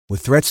With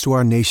threats to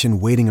our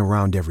nation waiting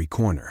around every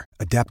corner,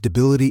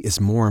 adaptability is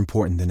more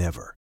important than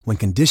ever. When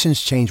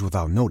conditions change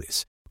without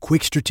notice,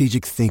 quick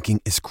strategic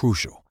thinking is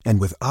crucial.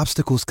 And with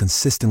obstacles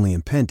consistently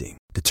impending,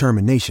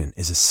 determination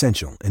is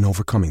essential in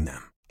overcoming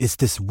them. It's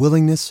this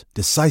willingness,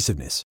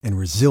 decisiveness, and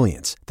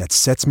resilience that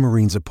sets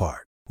Marines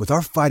apart. With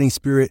our fighting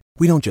spirit,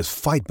 we don't just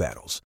fight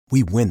battles,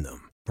 we win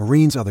them.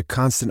 Marines are the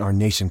constant our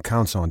nation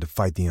counts on to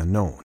fight the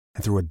unknown.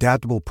 And through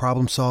adaptable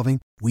problem solving,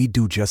 we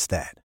do just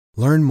that.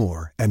 Learn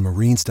more at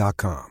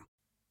marines.com.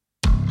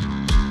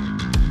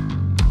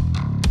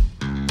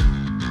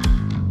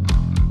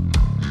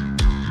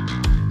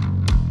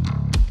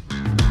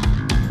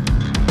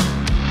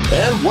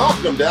 And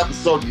welcome to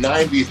episode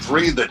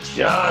 93, the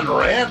John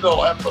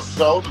Randle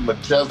episode of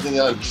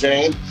McChesney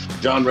Unchained.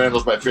 John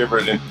Randle's my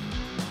favorite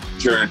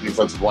interior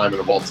defensive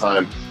lineman of all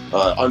time.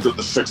 Under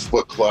the 6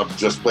 Foot Club,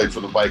 just played for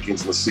the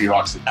Vikings and the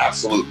Seahawks, an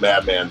absolute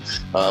madman.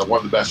 One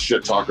of the best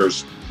shit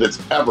talkers that's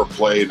ever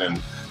played.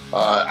 And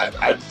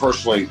I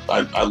personally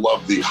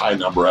love the high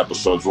number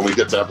episodes. When we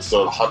get to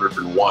episode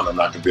 101, I'm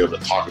not going to be able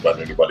to talk about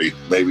anybody,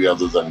 maybe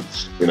other than,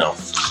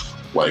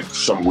 like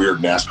some weird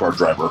NASCAR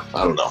driver.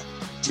 I don't know.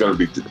 It's going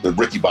to be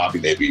Ricky Bobby,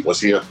 maybe. Was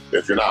he?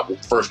 If you're not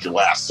first, you're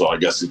last. So I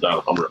guess he's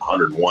not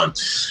 101.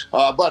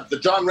 But the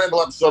John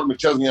Randle episode of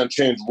McChesney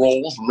Unchained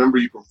rolls. Remember,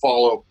 you can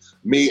follow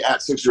me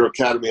at 60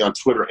 Academy on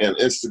Twitter and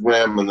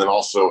Instagram, and then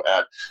also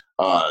at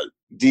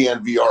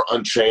DNVR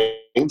Unchained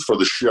for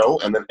the show,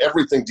 and then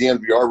everything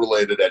DNVR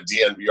related at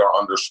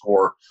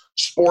DNVR_sports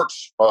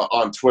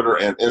on Twitter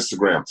and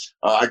Instagram.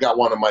 I got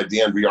one of my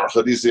DNVR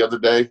hoodies the other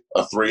day,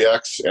 a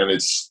 3X, and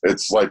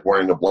it's like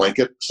wearing a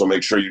blanket. So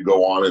make sure you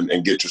go on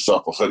and get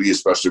yourself a hoodie,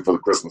 especially for the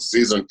Christmas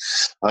season.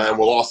 And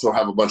we'll also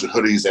have a bunch of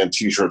hoodies and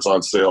T-shirts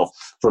on sale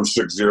from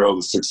 60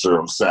 to 60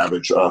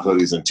 Savage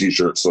hoodies and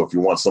T-shirts. So if you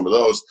want some of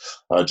those,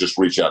 just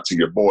reach out to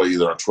your boy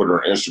either on Twitter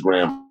or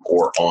Instagram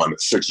or on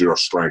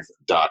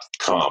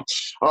 60strength.com.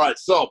 All right,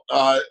 so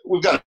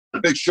we've got a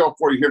big show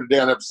for you here today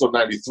on episode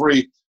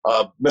 93.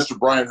 Mr.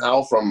 Brian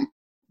Howell from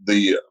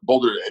the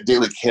Boulder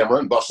Daily Camera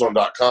and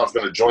Buffzone.com is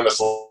going to join us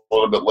a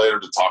little bit later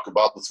to talk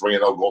about the 3-0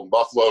 Golden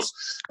Buffaloes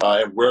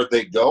and where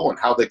they go and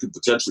how they could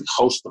potentially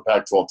host the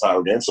Pac-12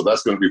 title game. So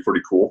that's going to be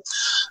pretty cool.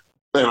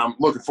 And I'm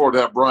looking forward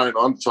to have Brian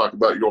on to talk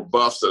about your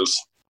Buffs. As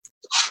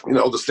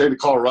the state of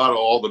Colorado,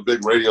 all the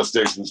big radio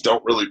stations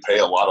don't really pay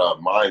a lot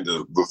of mind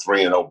to the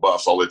 3-0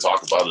 Buffs. All they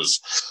talk about is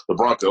the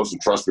Broncos,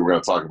 and trust me, we're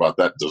going to talk about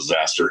that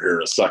disaster here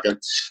in a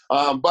second.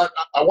 But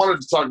I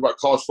wanted to talk about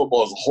college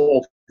football as a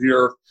whole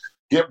here,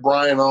 get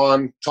Brian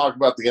on, talk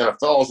about the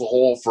NFL as a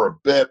whole for a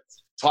bit,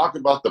 talk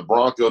about the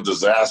Bronco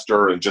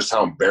disaster and just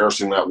how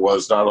embarrassing that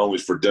was, not only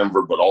for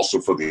Denver, but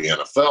also for the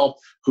NFL.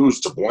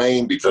 Who's to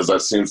blame? Because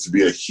that seems to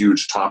be a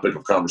huge topic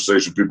of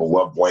conversation. People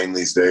love blame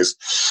these days.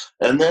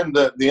 And then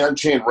the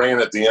Unchained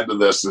rant at the end of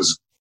this is,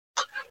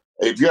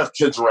 if you have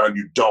kids around,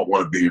 they don't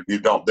want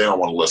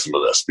to listen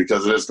to this,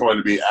 because it is going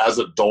to be as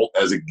adult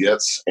as it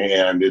gets,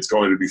 and it's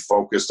going to be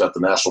focused at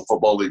the National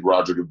Football League,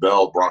 Roger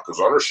Goodell,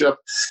 Broncos ownership,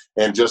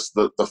 and just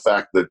the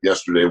fact that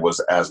yesterday was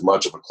as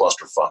much of a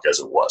clusterfuck as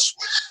it was.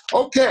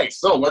 Okay,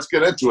 so let's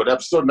get into it.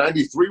 Episode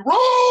 93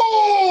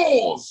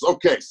 rolls!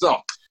 Okay, so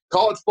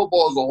college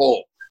football as a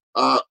whole.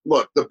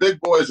 Look, the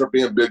big boys are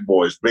being big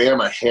boys.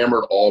 Bama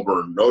hammered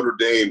Auburn. Notre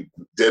Dame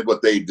did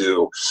what they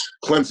do.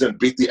 Clemson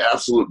beat the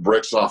absolute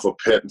bricks off of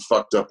Pitt and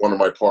fucked up one of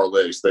my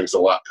parlays. Thanks a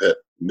lot, Pitt.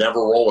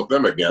 Never roll with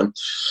them again.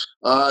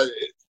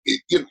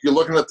 You're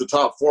looking at the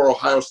top 4.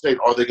 Ohio State,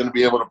 are they going to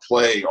be able to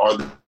play? Are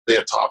they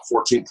a top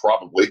 14?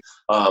 Probably.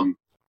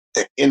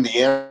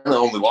 Indiana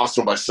only lost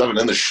them by 7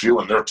 in the shoe,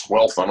 and they're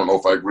 12th. I don't know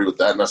if I agree with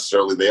that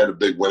necessarily. They had a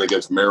big win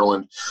against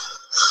Maryland.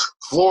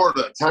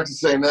 Florida,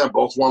 Texas A&M,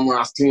 both won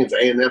last teams.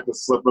 A&M could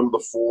slip into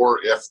the 4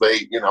 if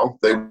they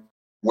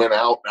win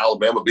out.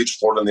 Alabama beats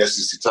Florida in the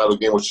SEC title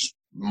game, which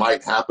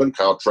might happen.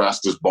 Kyle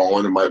Trask is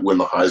balling and might win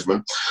the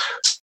Heisman.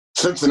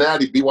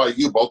 Cincinnati,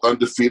 BYU, both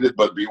undefeated,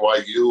 but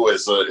BYU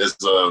is a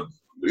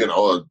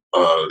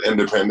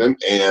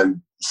independent,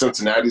 and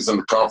Cincinnati's in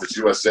the Conference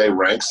USA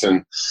ranks,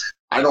 and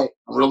I don't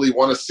really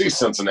want to see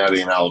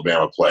Cincinnati and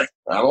Alabama play.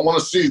 I don't want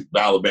to see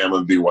Alabama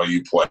and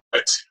BYU play.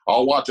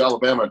 I'll watch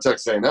Alabama and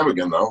Texas A&M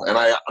again, though. And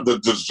the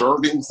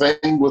deserving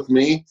thing with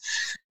me,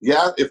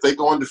 yeah, if they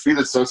go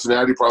undefeated,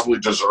 Cincinnati probably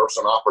deserves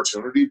an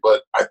opportunity.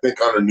 But I think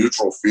on a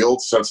neutral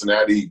field,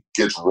 Cincinnati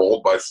gets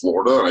rolled by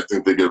Florida, and I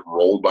think they get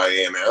rolled by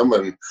A&M,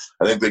 and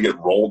I think they get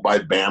rolled by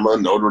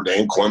Bama, Notre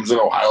Dame, Clemson,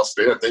 Ohio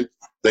State. I think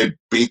they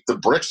beat the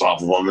bricks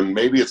off of them, and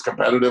maybe it's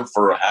competitive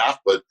for a half,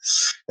 but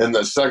in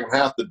the second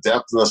half, the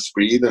depth and the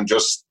speed and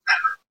just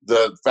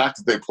the fact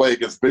that they play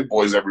against big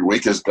boys every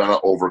week is going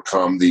to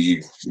overcome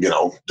the,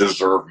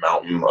 deserved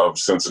mountain of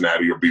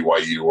Cincinnati or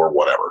BYU or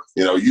whatever.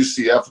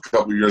 UCF a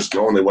couple of years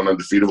ago when they went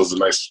undefeated was a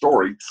nice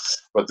story,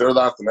 but they're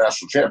not the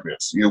national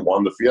champions. You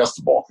won the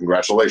Fiesta Bowl.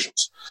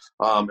 Congratulations.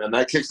 And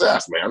that kicks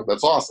ass, man.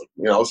 That's awesome.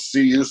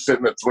 CU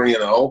sitting at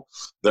 3-0.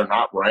 They're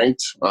not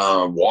ranked.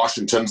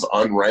 Washington's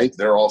unranked.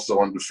 They're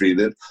also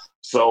undefeated.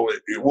 So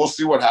we'll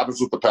see what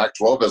happens with the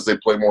Pac-12 as they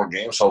play more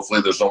games.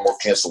 Hopefully there's no more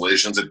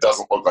cancellations. It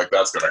doesn't look like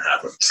that's going to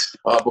happen.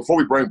 Before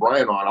we bring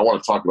Brian on, I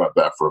want to talk about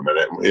that for a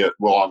minute.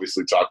 We'll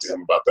obviously talk to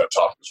him about that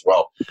topic as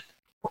well.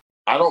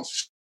 I don't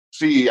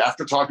see,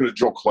 after talking to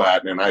Joel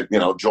Klatt, and I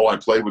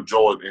played with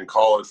Joel in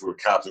college. We were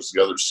captains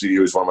together at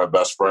CU. He's one of my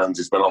best friends.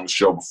 He's been on the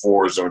show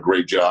before. He's done a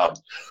great job.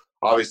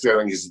 Obviously, I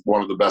think he's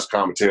one of the best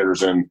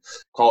commentators in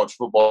college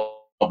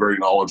football, a very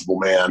knowledgeable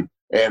man.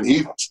 And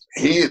he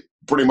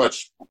pretty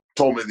much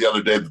told me the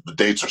other day that the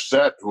dates are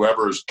set.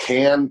 Whoever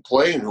can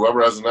play and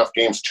whoever has enough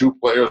games to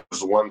play are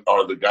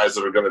the guys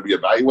that are going to be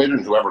evaluated,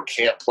 and whoever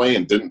can't play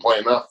and didn't play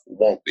enough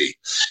won't be.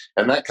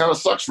 And that kind of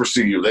sucks for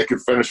CU. They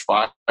could finish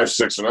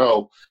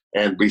 5-6-0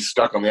 and be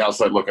stuck on the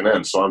outside looking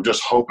in. So I'm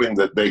just hoping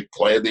that they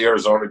play the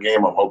Arizona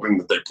game. I'm hoping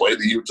that they play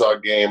the Utah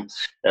game,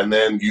 and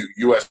then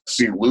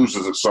USC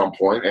loses at some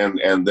point,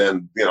 and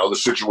then the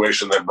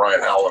situation that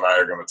Brian Howell and I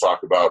are going to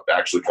talk about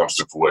actually comes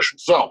to fruition.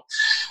 So,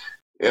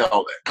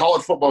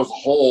 college football as a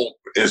whole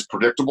is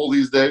predictable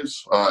these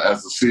days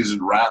as the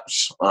season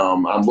wraps.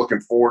 I'm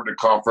looking forward to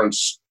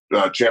conference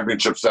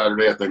championship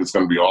Saturday. I think it's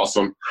going to be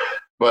awesome.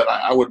 But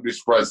I wouldn't be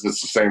surprised if it's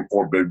the same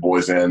four big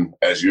boys in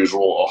as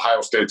usual.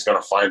 Ohio State's going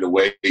to find a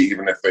way,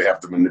 even if they have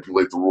to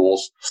manipulate the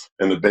rules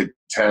in the Big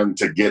Ten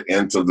to get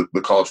into the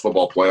college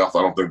football playoff.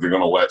 I don't think they're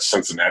going to let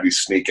Cincinnati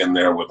sneak in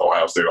there with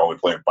Ohio State only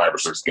playing 5 or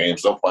 6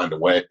 games. They'll find a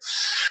way.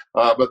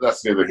 But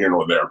that's neither here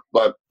nor there.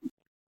 But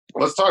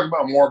let's talk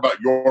more about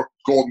your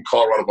Golden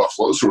Colorado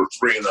Buffaloes, who are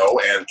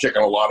 3-0 and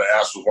kicking a lot of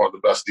ass with one of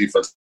the best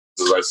defenses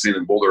I've seen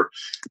in Boulder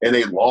in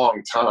a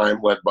long time,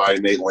 led by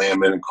Nate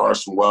Landman and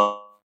Carson Wells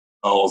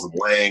and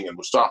Lang and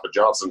Mustafa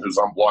Johnson, who's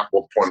unblockable at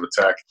the point of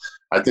attack.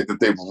 I think that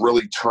they've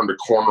really turned a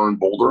corner in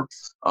Boulder,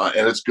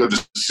 and it's good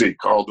to see.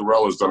 Carl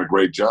Durrell has done a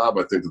great job.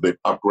 I think that they've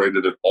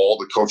upgraded at all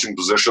the coaching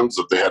positions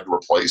that they had to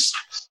replace.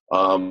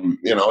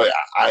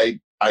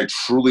 I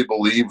truly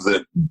believe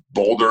that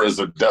Boulder is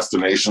a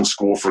destination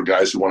school for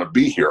guys who want to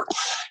be here.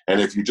 And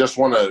if you just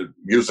want to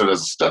use it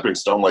as a stepping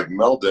stone like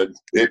Mel did,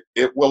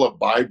 it will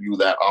abide you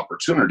that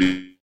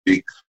opportunity.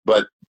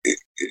 But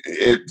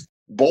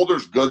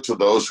Boulder's good to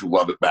those who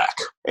love it back.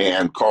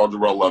 And Carl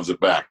Durrell loves it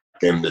back,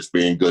 and it's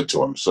being good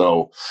to him.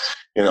 So,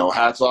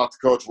 hats off to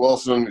Coach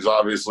Wilson. He's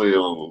obviously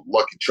a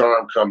lucky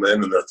charm coming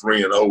in, and they're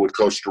 3-0 with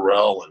Coach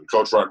Durrell. And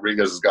Coach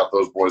Rodriguez has got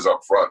those boys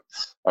up front,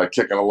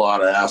 kicking a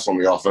lot of ass on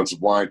the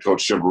offensive line.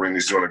 Coach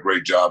Chiaverini's doing a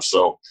great job.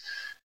 So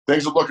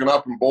things are looking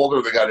up in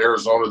Boulder. They got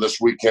Arizona this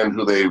weekend,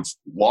 who they've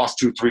lost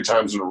 2-3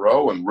 times in a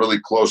row, and really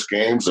close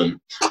games. And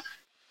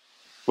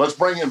let's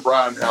bring in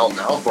Brian Howell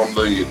now from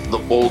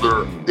the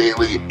Boulder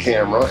Daily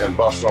Camera and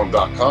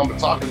BuffZone.com to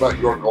talk about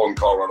your Golden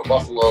Colorado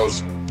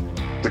Buffaloes,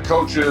 the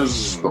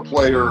coaches, the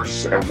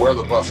players, and where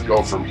the Buffs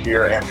go from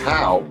here, and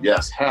how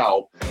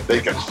they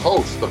can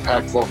host the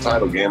Pac-12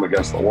 title game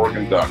against the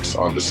Oregon Ducks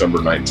on December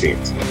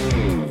 19th.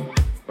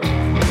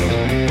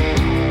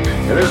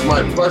 It is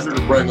my pleasure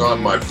to bring on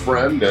my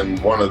friend and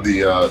one of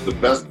the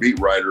best beat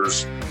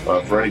writers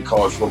for any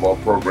college football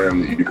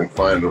program that you can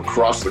find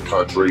across the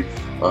country,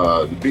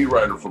 the beat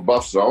writer for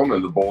BuffZone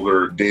and the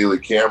Boulder Daily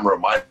Camera,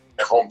 my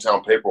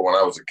hometown paper when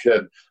I was a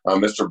kid.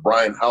 Mr.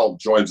 Brian Howell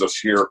joins us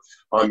here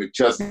on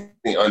McChesney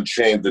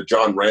Unchained, the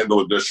John Randall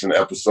edition,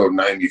 episode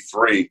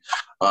 93.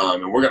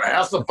 And we're going to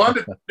have some fun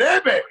today,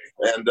 baby.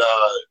 And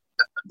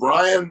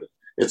Brian,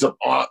 it's an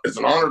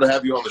honor to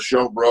have you on the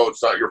show, bro.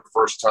 It's not your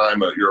first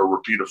time. You're a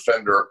repeat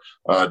offender,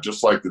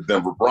 just like the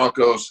Denver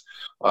Broncos.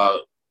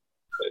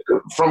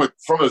 From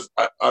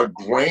a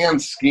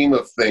grand scheme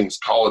of things,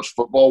 college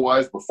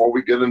football-wise, before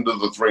we get into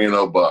the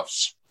 3-0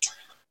 Buffs,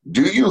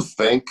 do you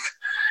think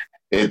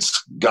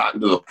it's gotten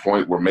to the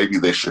point where maybe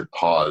they should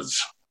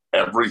pause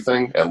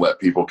everything and let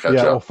people catch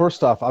up? Well,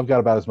 first off, I've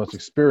got about as much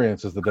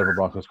experience as the Denver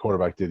Broncos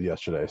quarterback did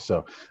yesterday.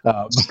 So,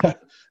 I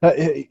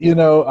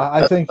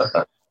think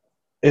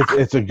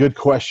it's a good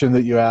question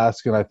that you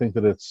ask, and I think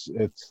that it's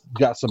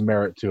got some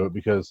merit to it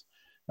because,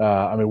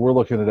 we're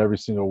looking at every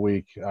single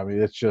week.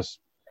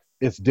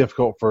 It's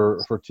difficult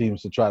for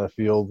teams to try to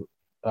field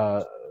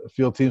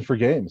teams for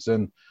games.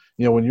 And,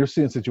 when you're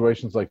seeing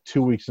situations like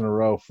 2 weeks in a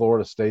row,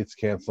 Florida State's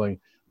canceling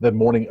the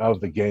morning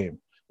of the game,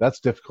 that's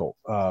difficult.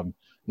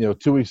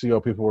 2 weeks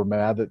ago, people were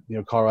mad that,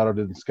 Colorado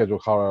didn't schedule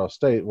Colorado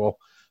State. Well,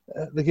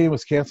 the game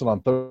was canceled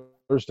on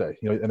Thursday,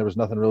 and there was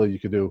nothing really you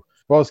could do.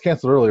 Well, it was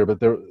canceled earlier, but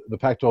the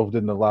Pac-12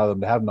 didn't allow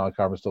them to have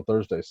non-conference till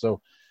Thursday. So,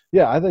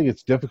 I think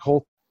it's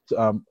difficult.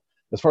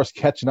 As far as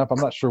catching up, I'm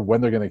not sure when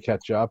they're going to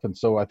catch up. And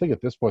so I think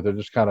at this point, they're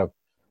just kind of,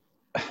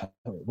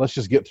 let's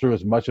just get through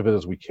as much of it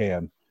as we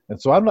can. And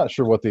so I'm not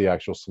sure what the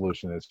actual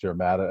solution is here,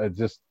 Matt. I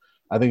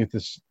think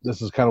this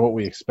is kind of what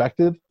we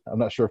expected. I'm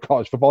not sure if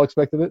college football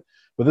expected it,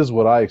 but this is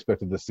what I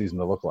expected this season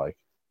to look like.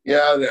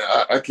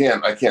 Yeah, I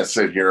can't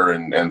sit here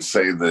and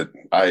say that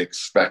I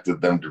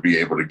expected them to be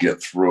able to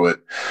get through it.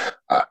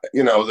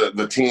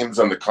 The teams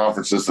and the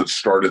conferences that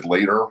started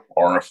later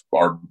are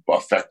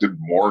affected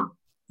more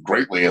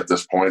greatly at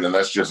this point, and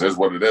that's just is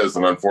what it is.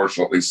 And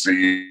unfortunately,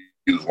 CU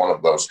is one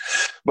of those.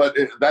 But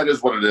that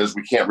is what it is.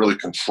 We can't really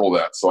control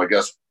that. So I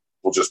guess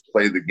we'll just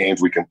play the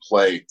games we can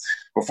play.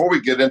 Before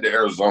we get into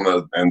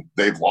Arizona, and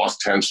they've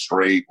lost 10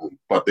 straight,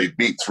 but they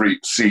beat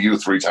CU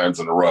 3 times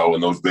in a row,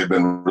 and they've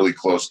been really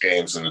close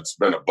games, and it's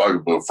been a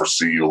bugaboo for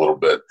CU a little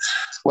bit.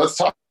 Let's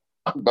talk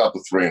about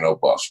the 3-0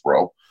 Buffs,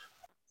 bro.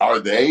 Are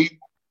they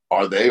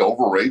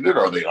overrated?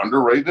 Are they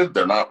underrated?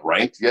 They're not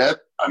ranked yet.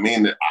 I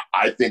mean,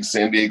 I think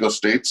San Diego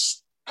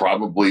State's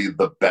probably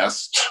the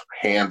best,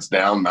 hands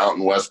down,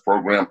 Mountain West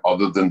program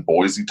other than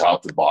Boise,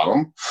 top to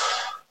bottom.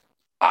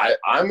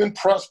 I'm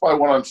impressed by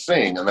what I'm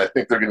seeing, and I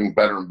think they're getting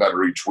better and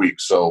better each week.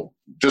 So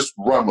just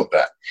run with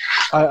that.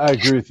 I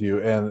agree with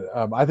you, and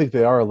I think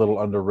they are a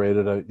little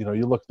underrated.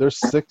 You look, there's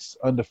 6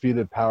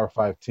 undefeated Power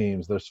 5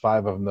 teams. There's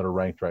 5 of them that are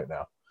ranked right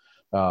now.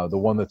 The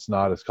one that's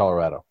not is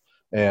Colorado.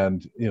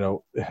 And,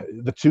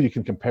 the 2 you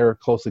can compare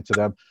closely to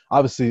them.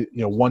 Obviously,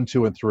 1,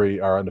 2, and 3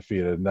 are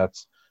undefeated, and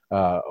that's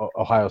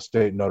Ohio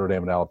State, Notre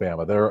Dame, and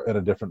Alabama. They're in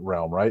a different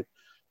realm, right?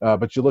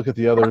 But you look at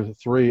the other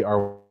 3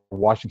 are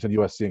Washington,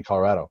 USC, and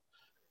Colorado.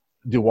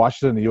 Do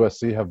Washington and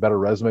USC have better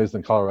resumes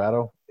than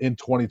Colorado in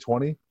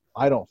 2020?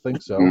 I don't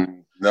think so.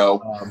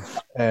 No.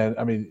 And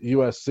I mean,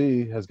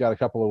 USC has got a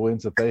couple of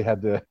wins that they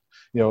had to,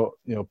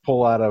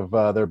 pull out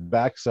of their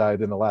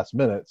backside in the last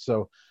minute.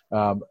 So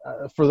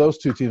for those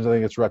 2 teams, I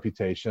think it's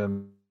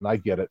reputation. I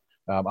get it.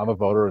 I'm a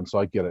voter, and so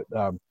I get it.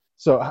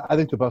 So I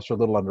think the Buffs are a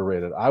little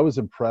underrated. I was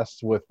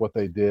impressed with what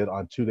they did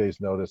on 2 days'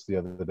 notice the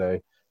other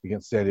day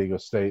against San Diego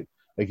State,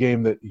 a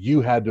game that you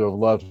had to have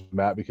loved,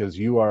 Matt, because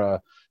you are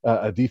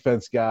a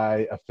defense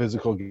guy, a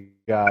physical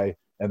guy,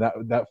 and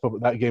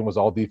that game was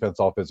all defense,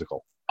 all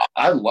physical.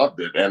 I loved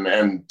it,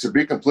 and to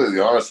be completely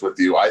honest with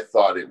you, I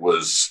thought it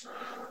was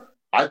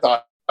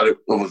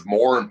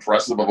more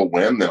impressive of a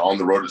win than on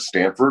the road at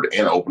Stanford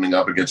and opening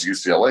up against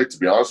UCLA. To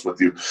be honest with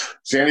you,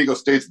 San Diego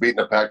State's beaten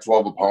a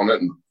Pac-12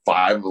 opponent in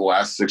 5 of the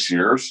last 6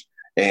 years,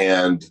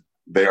 and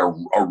they are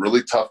a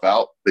really tough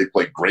out. They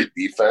play great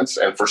defense,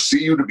 and for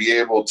CU to be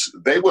able to,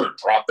 they would have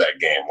dropped that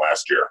game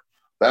last year.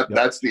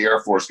 That's the Air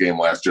Force game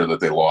last year that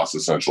they lost,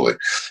 essentially.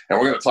 And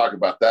we're going to talk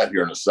about that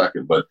here in a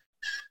second. But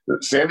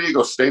San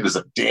Diego State is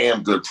a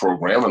damn good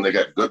program, and they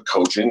got good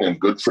coaching and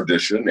good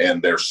tradition,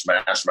 and they're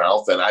smash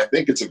mouth. And I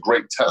think it's a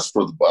great test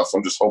for the Buffs.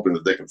 I'm just hoping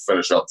that they can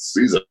finish out the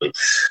season.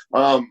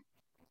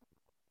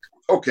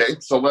 Okay,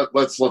 so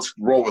let's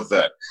roll with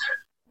that.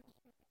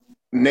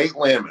 Nate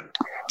Landman.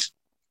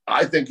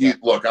 I think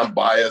I'm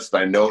biased.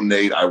 I know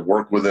Nate. I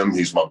work with him.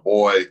 He's my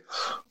boy.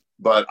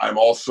 But I'm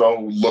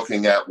also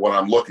looking at what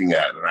I'm looking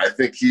at. And I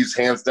think he's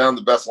hands down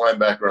the best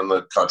linebacker in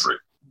the country.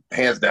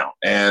 Hands down.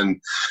 And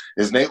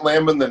is Nate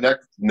Landman the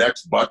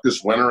next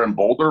Butkus winner in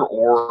Boulder,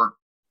 or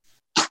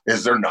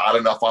is there not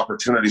enough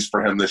opportunities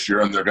for him this year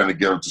and they're going to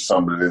give it to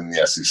somebody in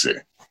the SEC?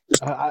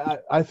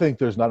 I think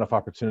there's not enough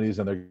opportunities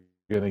and they're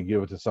going to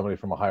give it to somebody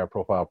from a higher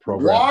profile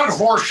program. What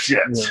horse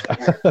shit?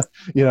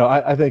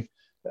 I think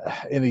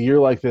in a year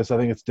like this, I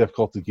think it's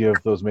difficult to give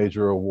those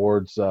major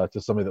awards to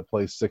somebody that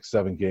plays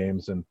 6-7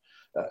 games.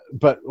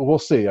 But we'll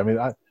see. I mean,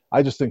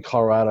 I just think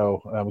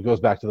Colorado goes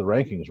back to the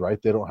rankings,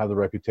 right? They don't have the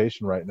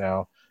reputation right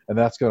now, and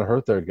that's going to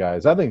hurt their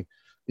guys. I think,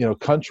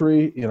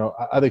 Country,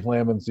 I think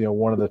Landman's,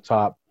 one of the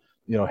top,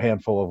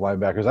 handful of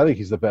linebackers. I think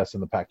he's the best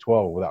in the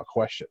Pac-12 without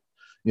question,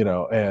 he's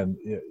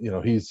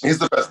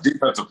the best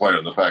defensive player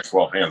in the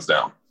Pac-12, hands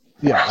down.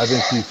 Yeah, I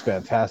think he's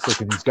fantastic,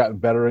 and he's gotten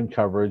better in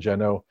coverage. I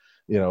know,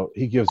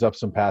 he gives up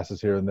some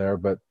passes here and there,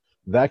 but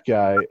that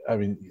guy, I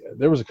mean,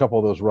 there was a couple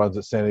of those runs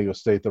at San Diego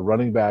State. The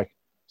running back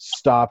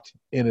stopped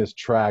in his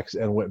tracks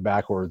and went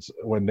backwards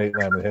when Nate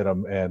Landman hit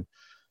him, and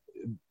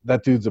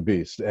that dude's a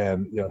beast.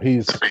 And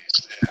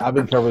I've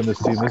been covering this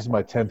team. This is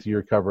my 10th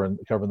year covering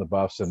the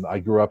Buffs, and I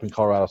grew up in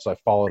Colorado, so I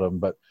followed him.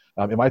 But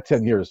in my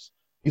 10 years,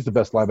 he's the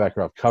best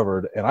linebacker I've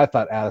covered, and I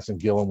thought Addison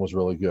Gillum was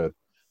really good.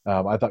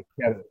 I thought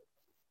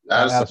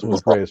Addison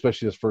was great,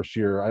 especially his first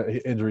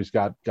year. Injuries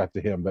got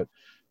to him, but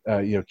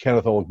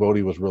Kenneth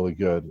Olagbode was really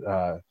good.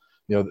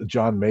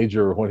 John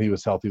Major, when he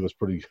was healthy, was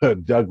pretty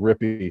good. Doug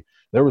Rippey.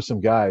 There were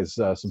some guys,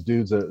 some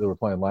dudes that were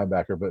playing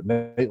linebacker, but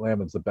Nate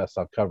Landman's the best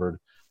I've covered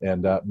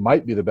and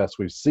might be the best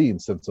we've seen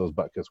since those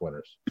Butkus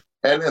winners.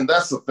 And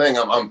that's the thing.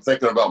 I'm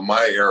thinking about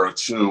my era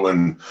too.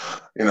 And,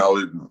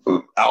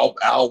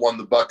 Al won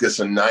the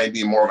Butkus in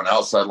 90, more of an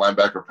outside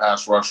linebacker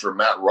pass rusher.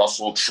 Matt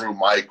Russell, True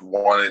Mike,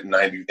 won it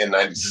in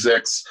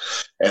 96.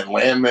 And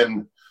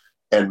Landman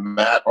and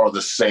Matt are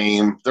the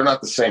same. They're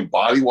not the same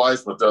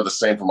body-wise, but they're the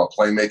same from a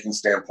playmaking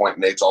standpoint.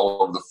 Nate's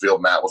all over the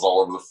field. Matt was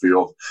all over the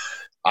field.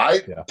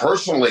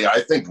 Personally, I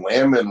think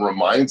Landman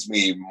reminds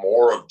me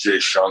more of Jay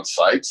Sean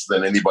Sykes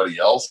than anybody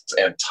else,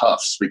 and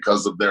Tufts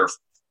because of their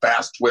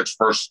fast twitch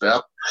first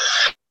step.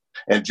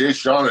 And Jay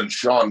Sean and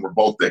Sean were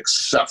both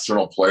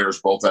exceptional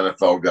players, both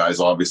NFL guys,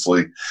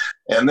 obviously.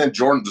 And then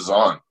Jordan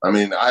Dazan. I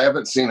mean, I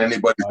haven't seen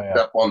anybody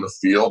step on the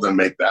field and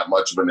make that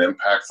much of an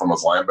impact from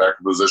his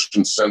linebacker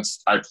position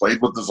since I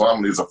played with Dazan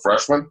when he was a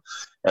freshman.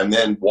 And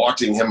then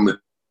watching him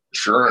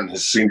sure, in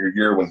his senior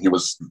year when he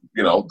was,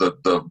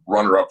 the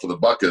runner-up for the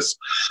Buckus.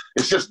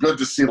 It's just good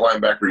to see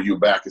linebacker U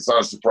back. It's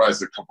not a surprise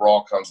that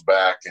Cabral comes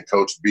back and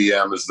Coach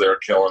BM is there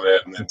killing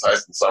it, and then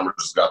Tyson Summers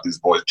has got these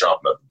boys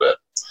chomping at the bit.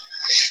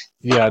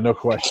 Yeah, no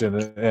question.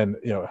 And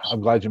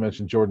I'm glad you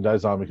mentioned Jordan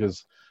Dizon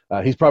because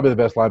he's probably the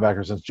best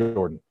linebacker since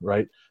Jordan,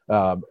 right?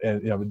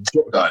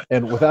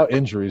 And without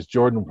injuries,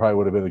 Jordan probably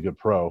would have been a good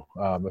pro.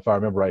 If I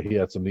remember right, he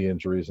had some knee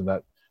injuries, and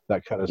that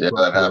cut his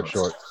career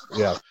short.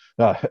 Yeah,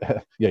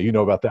 yeah, you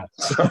know about that.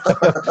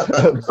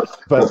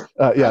 But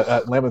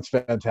Lamon's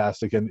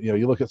fantastic, and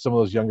you look at some of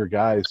those younger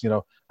guys.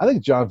 I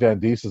think John Van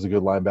Diest is a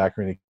good linebacker,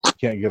 and he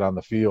can't get on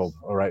the field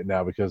right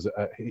now because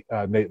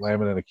Nate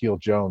Lamon and Akil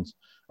Jones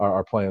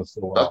are playing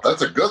so well.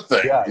 That's a good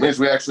thing. Yeah. It means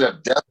we actually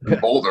have depth in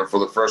Boulder for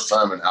the first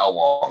time in how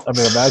long? I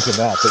mean, imagine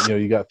that. But,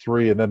 you got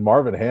three, and then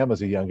Marvin Ham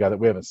is a young guy that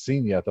we haven't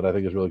seen yet that I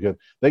think is really good.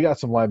 They got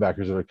some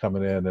linebackers that are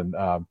coming in, and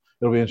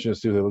it'll be interesting to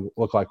see what they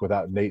look like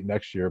without Nate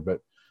next year.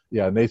 But,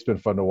 yeah, Nate's been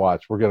fun to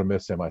watch. We're going to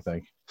miss him, I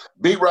think.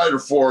 Beat writer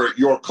for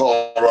your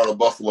Colorado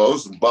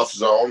Buffaloes, the Buff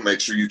Zone. Make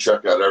sure you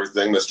check out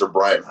everything. Mr.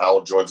 Brian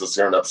Howell joins us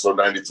here in episode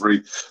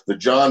 93, the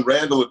John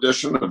Randall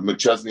edition of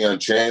McChesney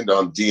Unchained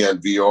on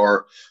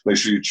DNVR. Make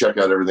sure you check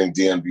out everything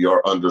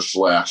DNVR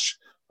 _sports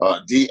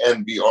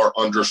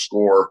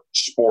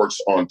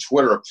on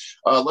Twitter.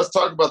 Let's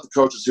talk about the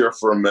coaches here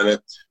for a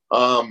minute.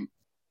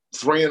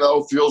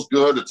 3-0 feels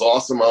good. It's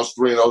awesome. I was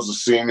 3-0 as a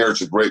senior.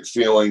 It's a great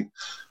feeling.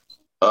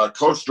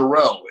 Coach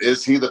Dorrell,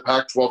 is he the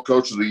Pac-12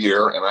 Coach of the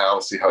Year? And I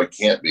don't see how he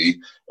can't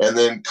be. And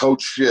then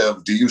Coach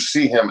Shiv, do you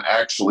see him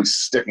actually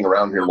sticking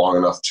around here long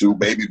enough to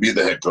maybe be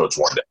the head coach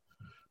one day?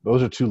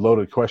 Those are two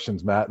loaded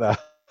questions, Matt.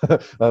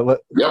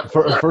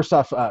 First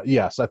off,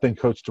 yes, I think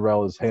Coach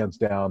Dorrell is hands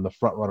down the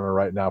front runner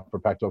right now for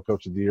Pac-12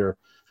 Coach of the Year.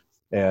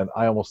 And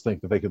I almost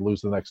think that they could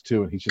lose the next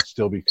two, and he should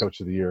still be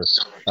Coach of the Year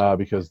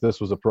because this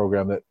was a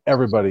program that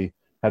everybody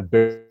had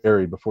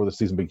buried before the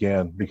season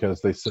began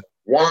because they said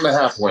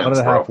 1.5 wins.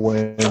 1.5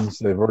 wins.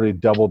 They've already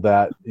doubled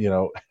that.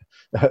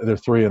 They're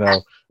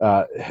 3-0.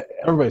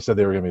 Everybody said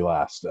they were going to be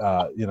last.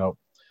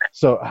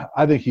 So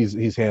I think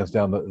he's hands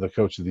down the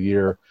Coach of the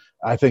Year.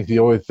 I think the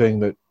only thing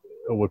that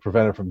would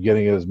prevent him from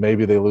getting it is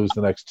maybe they lose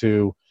the next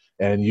two,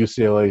 and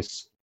UCLA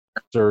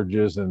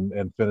surges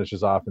and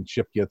finishes off, and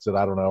Chip gets it.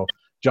 I don't know.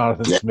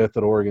 Jonathan Smith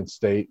at Oregon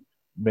State,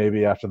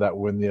 maybe after that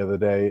win the other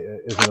day,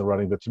 is in the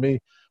running. But to me,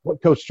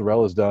 what Coach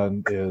Dorrell has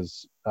done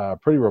is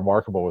pretty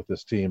remarkable with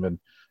this team. And,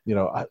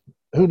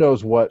 who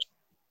knows what,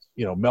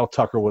 Mel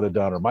Tucker would have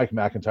done or Mike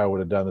McIntyre would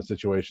have done in the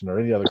situation or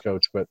any other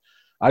coach. But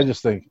I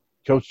just think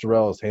Coach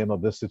Dorrell has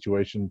handled this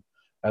situation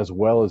as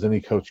well as any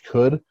coach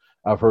could.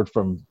 I've heard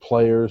from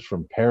players,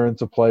 from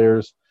parents of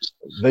players,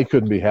 they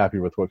couldn't be happy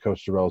with what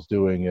Coach Dorrell is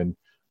doing. And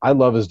I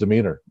love his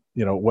demeanor,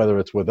 whether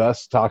it's with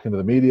us talking to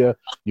the media,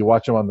 you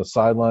watch him on the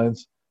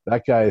sidelines,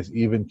 that guy is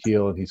even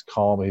keel and he's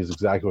calm and he's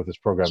exactly what this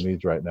program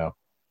needs right now.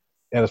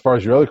 And as far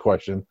as your other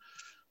question,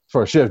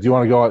 for Shiv, do you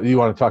want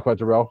to talk about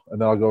Dorrell and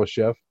then I'll go with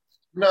Shiv?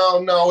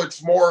 No,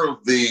 it's more of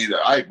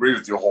I agree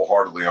with you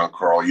wholeheartedly on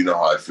Carl. You know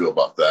how I feel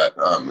about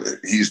that.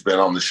 He's been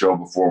on the show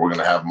before. We're going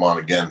to have him on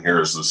again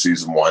here as the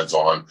season winds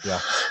on. Yeah.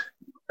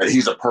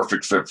 He's a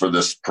perfect fit for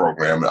this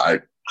program. I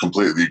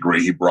completely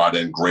agree. He brought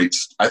in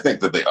I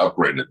think that they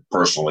upgraded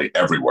personally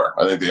everywhere.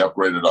 I think they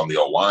upgraded on the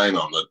O-line,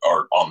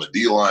 on the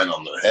D-line,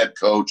 on the head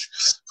coach.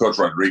 Coach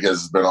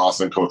Rodriguez has been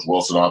awesome. Coach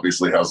Wilson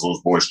obviously has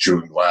those boys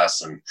chewing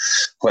glass and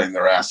playing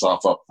their ass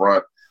off up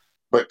front.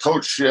 But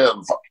Coach Shiv,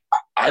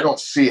 I don't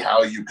see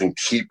how you can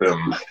keep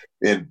him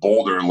in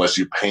Boulder unless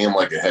you pay him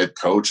like a head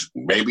coach.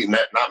 Maybe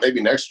not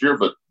maybe next year,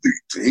 but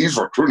he's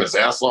recruiting his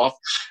ass off,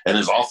 and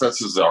his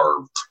offenses are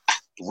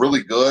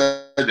really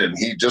good, and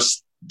he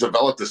just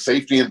developed the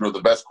safety into the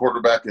best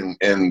quarterback in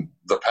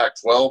the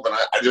Pac-12, and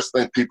I just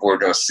think people are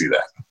going to see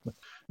that.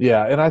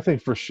 Yeah, and I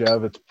think for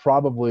Shiv, it's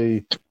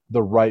probably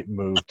the right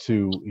move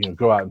to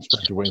go out and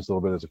spread your wings a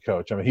little bit as a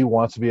coach. I mean, he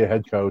wants to be a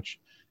head coach.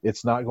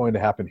 It's not going to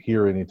happen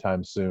here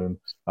anytime soon.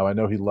 I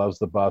know he loves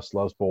the Buffs,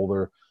 loves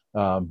Boulder,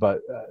 but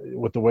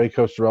with the way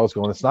Coach Dorrell is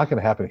going, it's not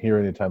going to happen here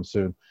anytime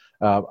soon.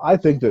 I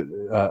think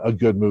that a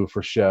good move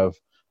for Shiv,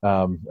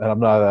 and I'm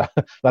not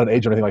an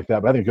age or anything like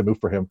that, but I think a good move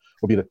for him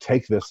would be to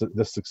take this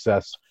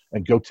success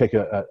and go take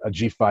a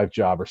G5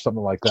 job or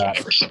something like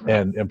that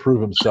and improve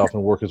himself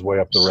and work his way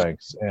up the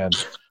ranks. And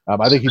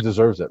I think he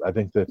deserves it. I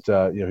think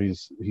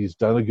that he's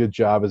done a good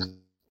job as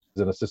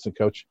an assistant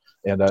coach.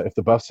 And if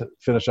the Buffs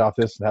finish off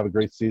this and have a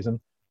great season,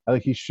 I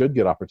think he should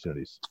get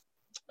opportunities.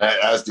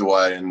 As do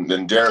I. And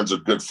Darren's a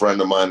good friend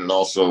of mine and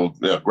also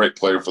a great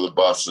player for the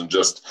Buffs. And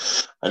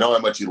just, I know how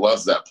much he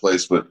loves that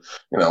place, but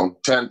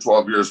 10,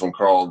 12 years when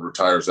Carl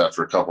retires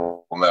after a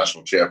couple of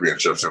national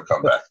championships, he'll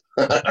come back.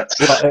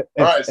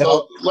 All right.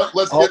 So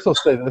let's also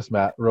say this,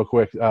 Matt, real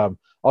quick.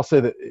 I'll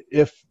say that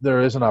if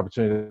there is an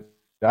opportunity,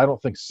 I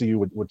don't think CU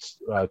would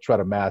try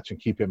to match and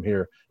keep him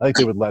here. I think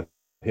they would let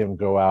him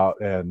go out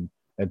and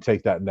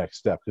take that next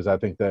step, because I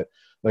think that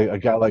a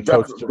guy like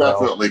Coach Dorrell,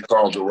 definitely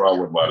Carl Dorrell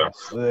would let him.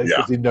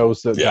 Because he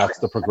knows that that's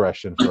the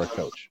progression for a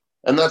coach.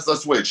 And that's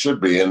the way it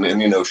should be. And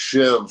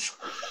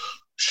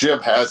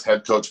Shiv has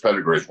head coach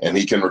pedigree, and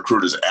he can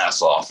recruit his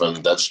ass off, and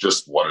that's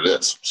just what it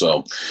is.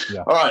 So,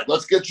 yeah. All right,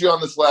 let's get you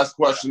on this last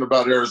question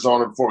about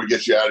Arizona before we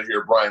get you out of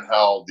here. Brian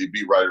Howell, the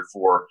beat writer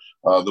for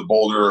the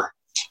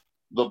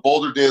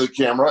Boulder Daily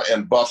Camera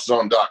and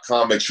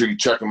BuffZone.com. Make sure you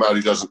check him out.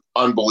 He does an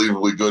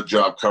unbelievably good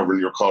job covering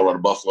your Colorado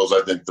Buffaloes.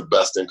 I think the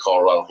best in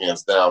Colorado,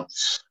 hands down.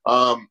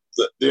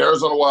 The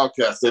Arizona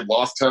Wildcats, they've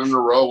lost 10 in a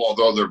row,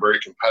 although they're very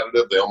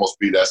competitive. They almost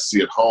beat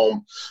SC at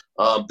home.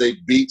 They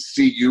beat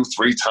CU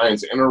 3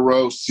 times in a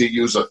row.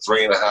 CU's a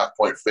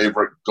 3.5-point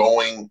favorite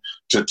going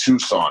to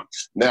Tucson.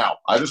 Now,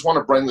 I just want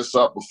to bring this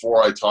up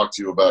before I talk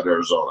to you about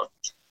Arizona.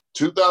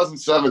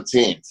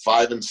 2017,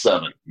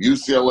 5-7.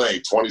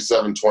 UCLA,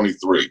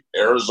 27-23.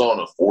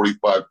 Arizona,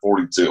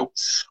 45-42.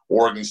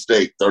 Oregon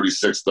State,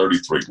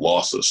 36-33.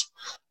 Losses.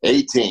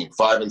 18,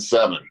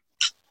 5-7.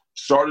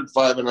 Started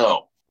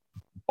 5-0.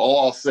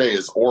 All I'll say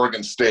is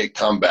Oregon State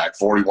comeback,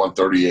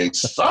 41-38.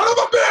 Son of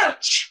a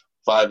bitch!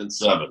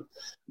 5-7.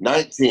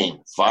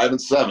 19,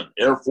 5-7.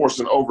 Air Force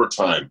in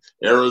overtime.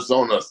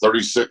 Arizona,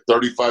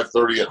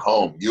 35-30 at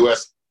home.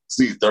 USC,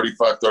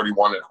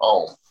 35-31 at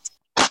home.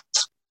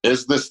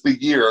 Is this the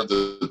year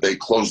that they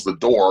close the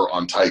door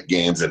on tight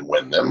games and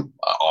win them?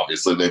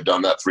 Obviously, they've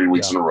done that 3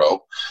 weeks in a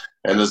row.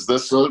 And is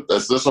this a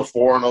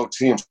 4-0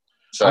 team?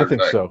 I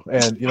think so.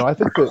 And, I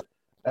think that,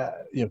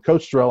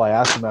 Coach Drell, I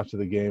asked him after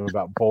the game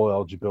about bowl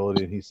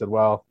eligibility, and he said,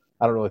 well,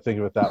 I don't really think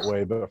of it that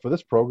way. But for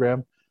this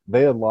program,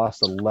 they had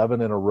lost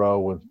 11 in a row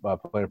when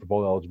playing for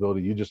bowl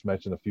eligibility. You just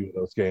mentioned a few of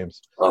those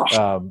games.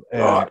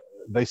 And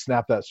they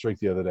snapped that streak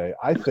the other day.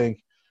 I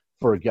think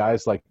for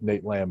guys like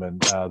Nate Landman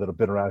that have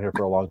been around here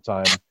for a long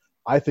time,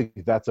 I think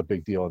that's a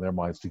big deal in their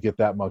minds to get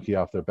that monkey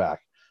off their back.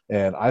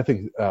 And I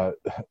think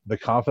the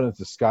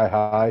confidence is sky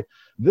high.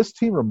 This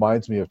team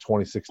reminds me of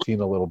 2016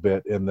 a little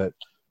bit in that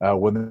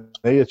when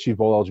they achieved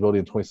bowl eligibility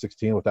in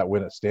 2016 with that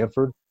win at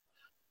Stanford,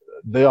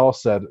 they all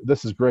said,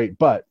 this is great,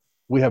 but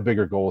we have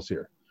bigger goals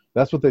here.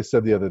 That's what they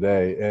said the other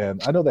day.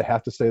 And I know they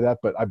have to say that,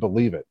 but I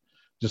believe it,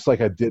 just like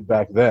I did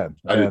back then.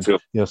 I do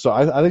too. So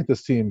I think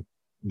this team,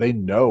 they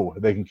know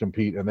they can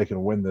compete and they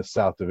can win this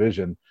South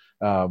Division.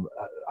 I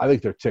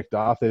think they're ticked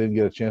off. They didn't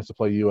get a chance to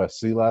play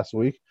USC last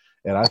week,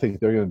 and I think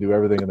they're going to do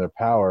everything in their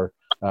power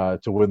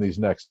to win these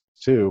next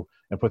 2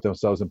 and put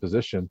themselves in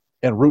position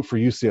and root for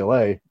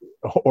UCLA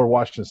or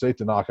Washington State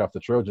to knock off the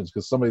Trojans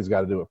because somebody's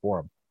got to do it for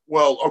them.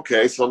 Well,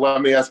 okay, so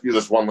let me ask you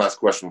this one last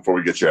question before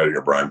we get you out of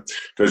here, Brian,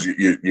 because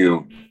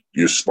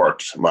you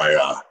sparked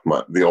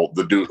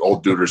the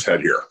old duder's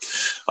head here.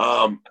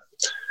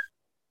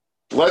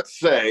 Let's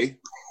say.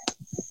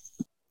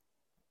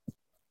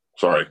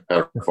 Sorry, I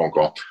had a phone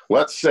call.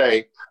 Let's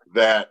say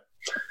that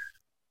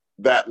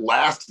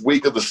last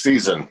week of the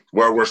season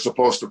where we're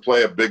supposed to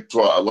play a Big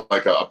 12,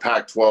 like a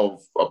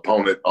Pac-12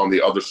 opponent on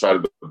the other side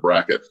of the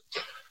bracket,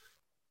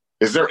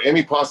 is there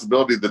any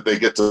possibility that they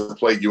get to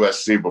play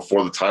USC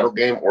before the title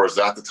game, or is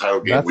that the title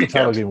game weekend? That's the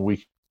title game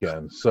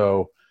weekend.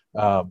 So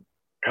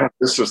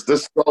this.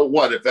 So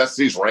what if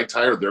SC's ranked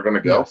higher? They're going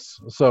to go. Yes.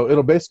 So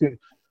it'll basically.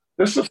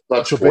 This is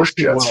such so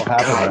basically what will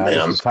happen.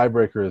 The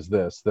tiebreaker is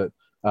this: that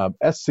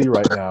SC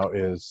right now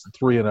is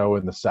 3-0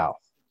 in the South,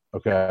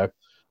 okay,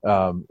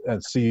 and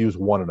CU's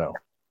 1-0.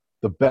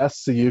 The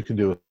best CU can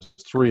do is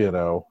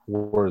 3-0,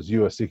 whereas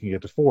USC can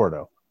get to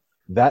 4-0.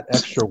 That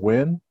extra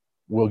win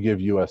will give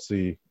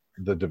USC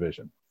the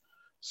division.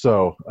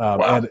 So,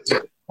 and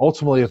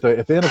ultimately, if they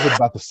end up with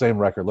about the same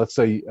record, let's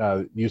say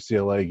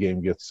UCLA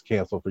game gets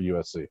canceled for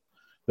USC,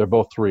 they're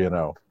both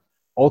 3-0.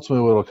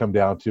 Ultimately, what it'll come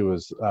down to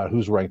is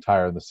who's ranked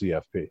higher in the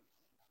CFP.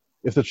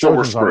 If the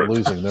Trojans aren't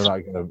losing,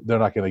 they're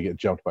not gonna get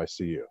jumped by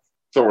CU.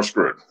 So we're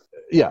screwed.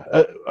 Yeah,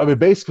 I mean,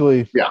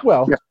 basically. Yeah.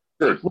 Well,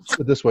 let's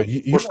put it this way: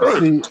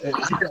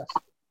 USC,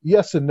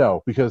 yes and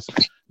no, because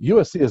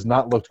USC has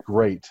not looked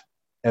great,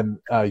 and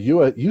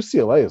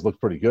UCLA has looked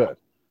pretty good.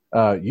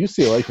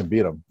 UCLA can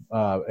beat them,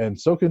 and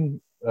so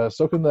can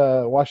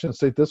Washington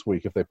State this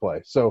week if they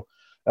play. So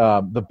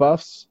the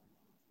Buffs.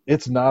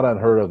 It's not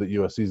unheard of that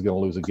USC is going to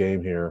lose a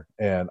game here,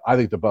 and I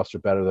think the Buffs are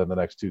better than the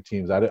next 2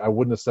 teams. I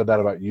wouldn't have said that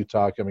about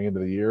Utah coming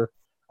into the year.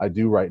 I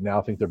do right now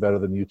think they're better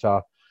than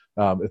Utah.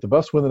 If the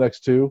Buffs win the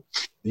next 2,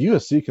 the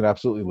USC can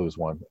absolutely lose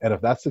one. And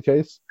if that's the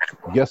case,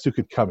 guess who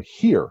could come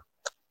here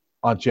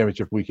on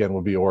championship weekend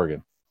would be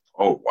Oregon.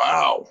 Oh,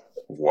 wow.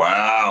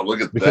 Wow, look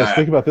at because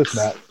think about this,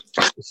 Matt.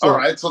 All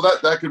right, so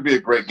that could be a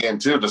great game,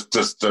 too,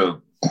 just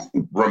to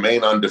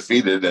remain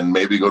undefeated and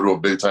maybe go to a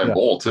big-time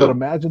bowl, too. But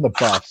imagine the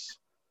Buffs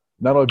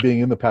not only being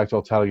in the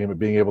Pac-12 title game, but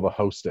being able to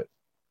host it.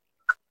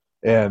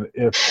 And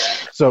if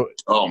so,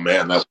 oh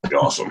man, that would be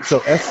awesome. So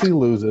SC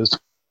loses,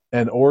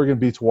 and Oregon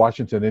beats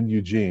Washington in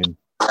Eugene.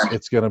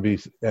 It's going to be,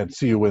 and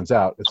CU wins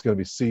out. It's going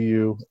to be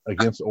CU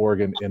against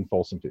Oregon in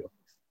Folsom Field.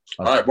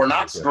 All right, we're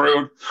not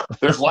screwed.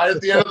 There's light at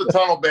the end of the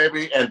tunnel,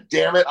 baby, and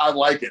damn it, I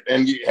like it.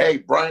 And hey,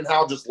 Brian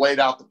Howell just laid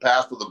out the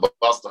path for the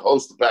Buffs to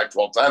host the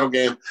Pac-12 title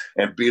game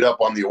and beat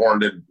up on the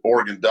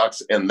Oregon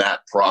Ducks in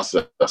that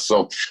process.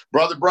 So,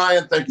 Brother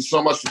Brian, thank you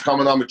so much for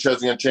coming on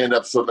McChesney Unchained,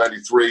 episode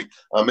 93.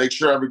 Make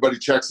sure everybody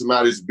checks him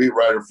out. He's a beat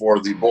writer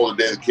for the Boulder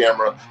Daily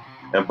Camera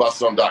and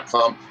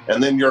buffzone.com.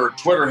 And then your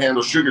Twitter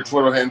handle, shoot your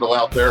Twitter handle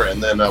out there,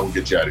 and then we'll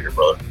get you out of here,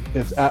 brother.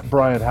 It's at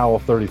Brian Howell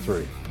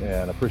 33,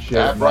 and appreciate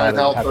at it. Brian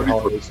Howell Happy 33.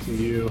 holidays to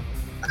you.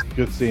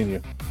 Good seeing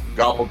you.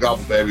 Gobble,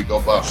 gobble, baby.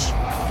 Go Buffs.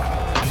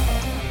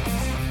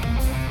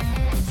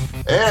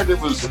 And it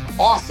was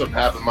awesome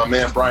having my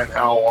man Brian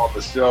Howell on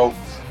the show.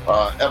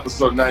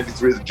 Episode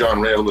 93 of the John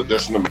Randall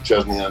edition of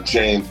McChesney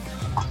Unchained.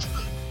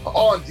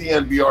 On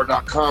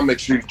DNVR.com. Make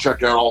sure you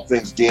check out all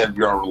things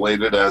DNVR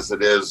related, as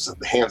it is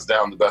hands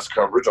down the best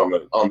coverage on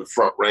the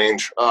Front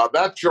Range.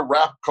 That's your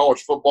wrap.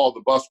 College football.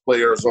 The Buffs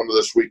play Arizona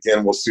this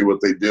weekend. We'll see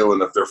what they do,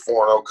 and if they're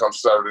 4-0 come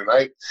Saturday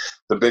night,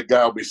 the big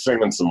guy will be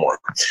singing some more.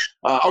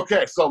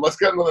 Okay, so let's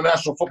get into the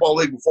National Football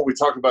League before we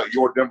talk about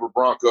your Denver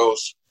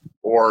Broncos,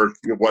 or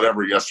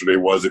whatever yesterday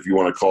was, if you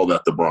want to call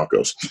that the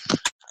Broncos.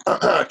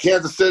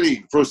 Kansas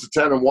City, first to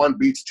 10-1,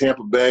 beats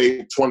Tampa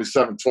Bay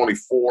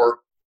 27-24.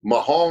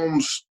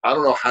 Mahomes, I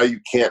don't know how you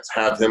can't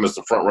have him as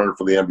the front runner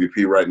for the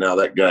MVP right now.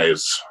 That guy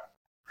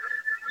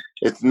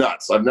it's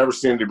nuts. I've never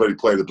seen anybody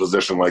play the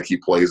position like he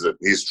plays it.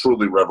 He's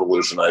truly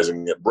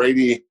revolutionizing it.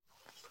 Brady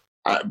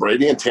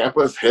and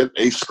Tampa have hit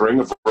a string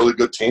of really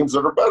good teams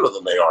that are better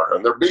than they are,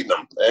 and they're beating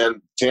them.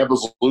 And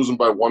Tampa's losing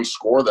by one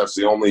score. That's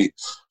the only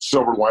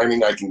silver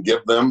lining I can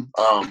give them.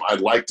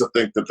 I'd like to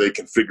think that they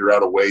can figure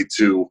out a way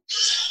to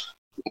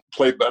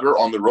play better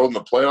on the road in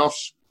the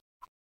playoffs,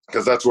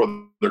 because that's where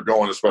they're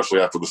going, especially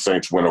after the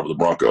Saints win over the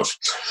Broncos.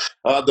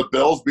 The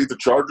Bills beat the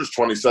Chargers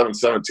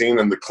 27-17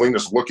 in the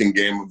cleanest-looking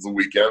game of the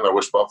weekend. I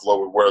wish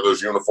Buffalo would wear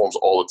those uniforms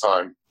all the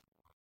time.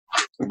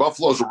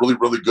 Buffalo's a really,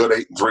 really good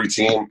 8-3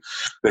 team.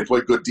 They play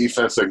good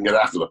defense. They can get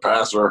after the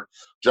passer.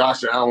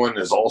 Josh Allen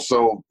is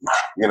also,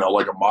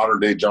 like a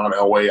modern-day John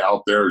Elway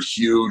out there.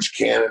 Huge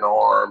cannon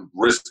arm,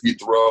 risky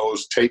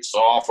throws, takes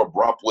off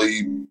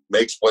abruptly,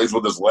 makes plays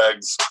with his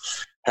legs,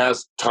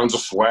 has tons of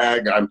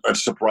swag. I'm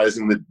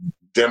surprising that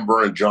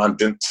Denver and John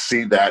didn't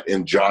see that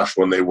in Josh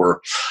when they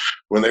were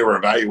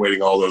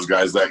evaluating all those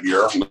guys that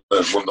year, when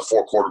the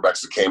four quarterbacks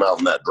that came out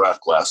in that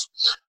draft class.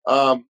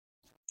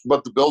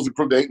 But the Bills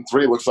improved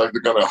 8-3. Looks like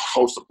they're going to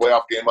host a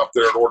playoff game up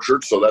there at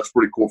Orchard, so that's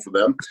pretty cool for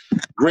them.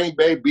 Green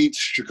Bay beats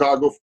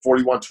Chicago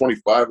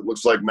 41-25. It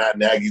looks like Matt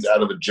Nagy's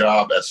out of a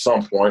job at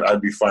some point.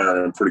 I'd be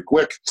firing him pretty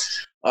quick.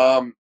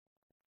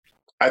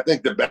 I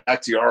think that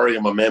Bakhtiari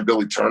and my man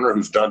Billy Turner,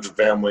 who's Dungeon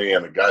Family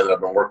and a guy that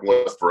I've been working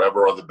with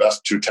forever, are the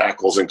best two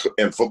tackles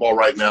in football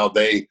right now.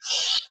 They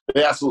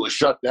absolutely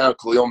shut down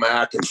Khalil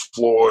Mack and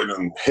Floyd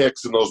and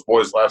Hicks and those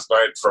boys last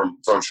night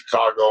from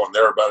Chicago, and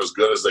they're about as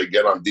good as they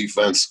get on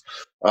defense.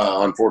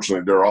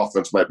 Unfortunately, their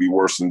offense might be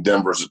worse than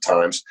Denver's at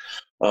times.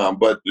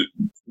 But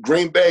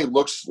Green Bay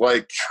looks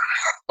like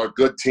a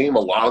good team a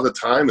lot of the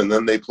time, and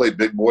then they play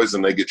big boys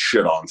and they get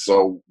shit on.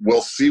 So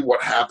we'll see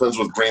what happens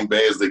with Green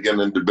Bay as they get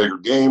into bigger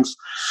games.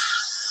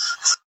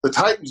 The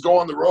Titans go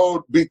on the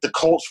road, beat the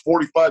Colts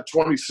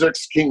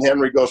 45-26. King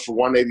Henry goes for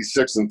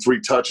 186 and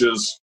 3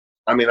 touches.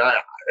 I mean,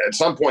 at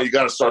some point you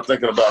got to start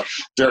thinking about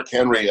Derrick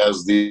Henry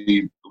as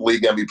the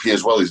league MVP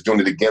as well. He's doing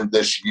it again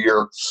this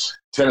year.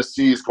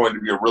 Tennessee is going to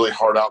be a really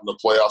hard out in the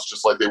playoffs,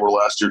 just like they were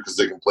last year, because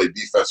they can play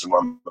defense and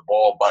run the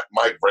ball. But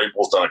Mike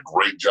Vrabel's done a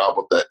great job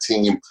with that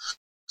team.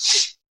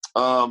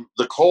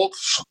 The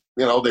Colts,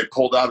 they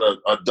pulled out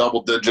a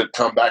double-digit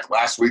comeback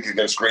last week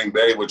against Green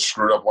Bay, which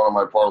screwed up one of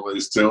my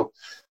parlays too.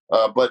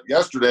 But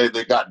yesterday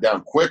they got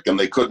down quick and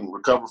they couldn't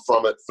recover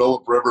from it.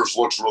 Phillip Rivers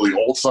looks really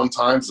old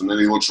sometimes, and then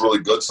he looks really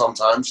good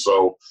sometimes.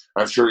 So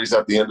I'm sure he's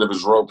at the end of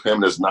his rope, him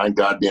and his 9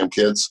 goddamn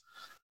kids.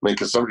 I mean,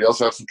 can somebody else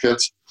have some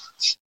kids?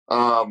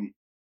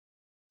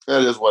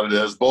 It is what it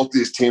is. Both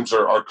these teams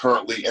are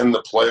currently in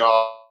the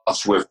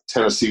playoffs, with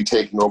Tennessee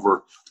taking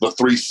over the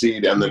 3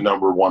 seed and the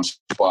number 1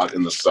 spot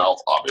in the South,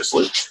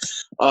 obviously.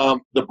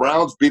 The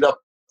Browns beat up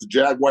the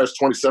Jaguars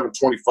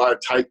 27-25,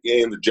 tight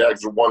game. The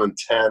Jags are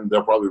 1-10.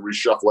 They'll probably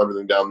reshuffle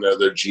everything down there.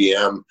 Their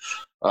GM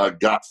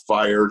got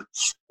fired.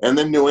 And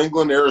then New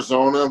England,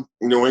 Arizona.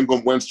 New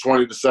England wins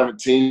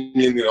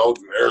 20-17.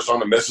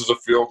 Arizona misses a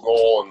field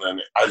goal, and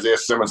then Isaiah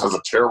Simmons has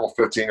a terrible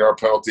 15-yard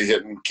penalty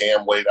hitting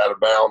Cam late out of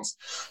bounds.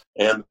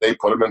 And they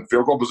put him in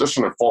field goal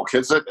position, and Falk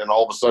hits it, and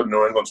all of a sudden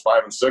New England's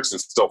 5-6 and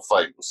still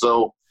fighting.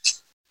 So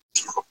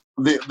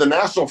the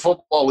National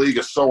Football League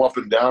is so up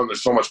and down.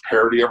 There's so much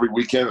parity every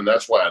weekend, and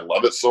that's why I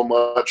love it so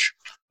much.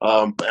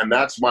 And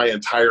that's my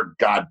entire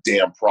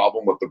goddamn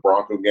problem with the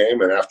Bronco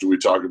game. And after we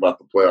talk about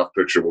the playoff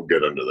picture, we'll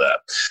get into that.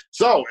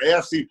 So,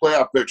 AFC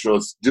playoff picture.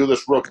 Let's do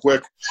this real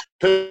quick.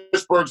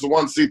 Pittsburgh's the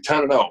 1 seed,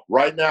 10-0.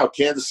 Right now,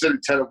 Kansas City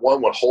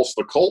 10-1 would host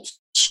the Colts.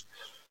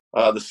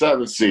 The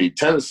 7 seed,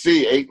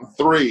 Tennessee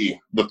 8-3.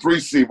 The 3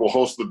 seed will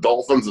host the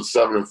Dolphins at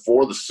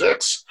 7-4. The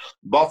 6,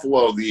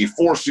 Buffalo, the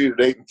 4 seed at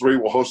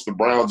 8-3, will host the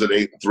Browns at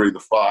 8-3. The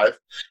 5,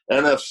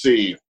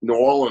 NFC, New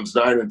Orleans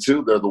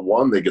 9-2. They're the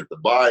 1. They get the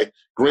bye.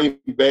 Green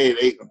Bay at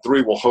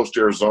 8-3 will host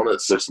Arizona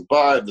at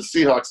 6-5. The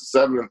Seahawks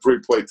at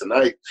 7-3 play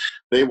tonight.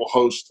 They will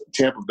host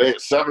Tampa Bay at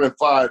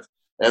 7-5.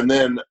 And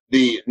then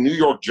the New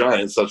York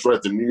Giants, that's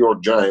right, the New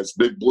York Giants,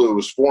 Big Blue,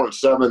 is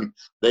 4-7.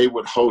 They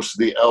would host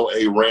the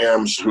L.A.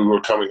 Rams, who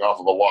are coming off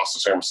of a loss to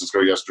San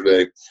Francisco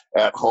yesterday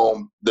at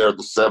home. They're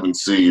the 7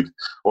 seed,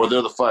 or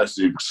they're the 5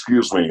 seed,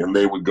 excuse me, and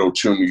they would go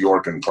to New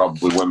York and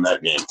probably win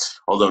that game,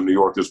 although New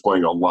York is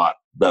playing a lot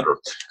better.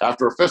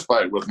 After a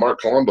fistfight with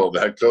Mark Colombo,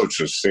 the head coach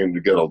just seemed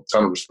to get a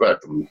ton of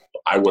respect. And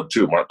I would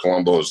too. Mark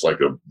Colombo is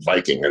like a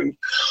Viking, and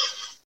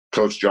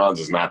Coach Johns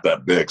is not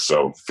that big.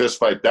 So fist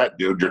fight that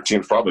dude, your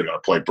team's probably going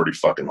to play pretty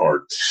fucking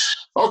hard.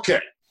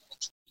 Okay.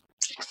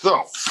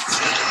 So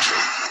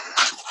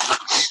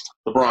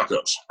the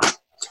Broncos.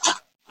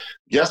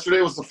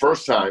 Yesterday was the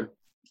first time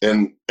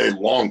in a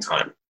long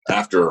time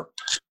after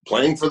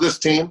playing for this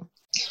team,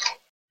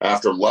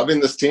 after loving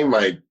this team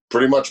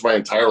pretty much my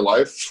entire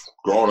life,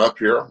 growing up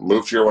here.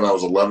 Moved here when I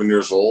was 11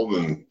 years old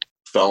and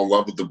fell in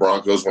love with the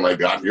Broncos when I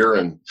got here,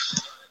 and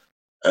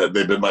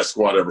they've been my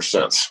squad ever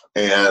since.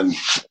 And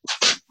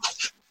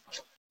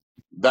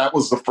that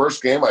was the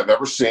first game I've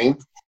ever seen,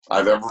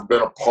 I've ever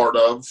been a part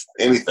of,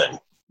 anything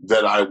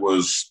that I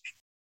was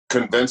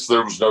convinced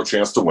there was no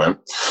chance to win.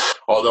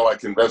 Although I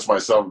convinced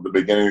myself at the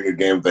beginning of the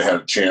game they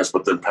had a chance,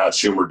 but then Pat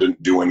Schumer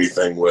didn't do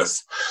anything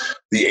with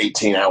the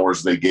 18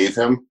 hours they gave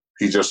him.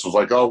 He just was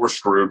like, oh, we're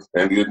screwed.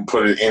 And he didn't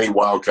put in any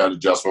wildcat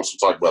adjustments.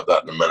 We'll talk about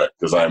that in a minute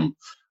because I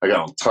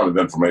got a ton of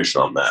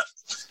information on that.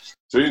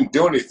 So he didn't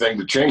do anything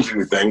to change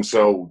anything,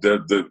 so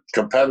the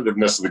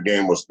competitiveness of the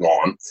game was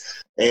gone.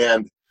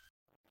 And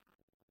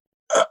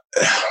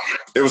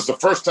it was the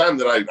first time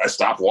that I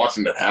stopped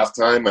watching at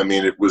halftime. I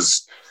mean,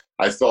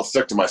 I felt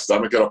sick to my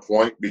stomach at a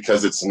point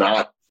because it's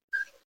not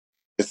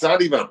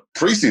even a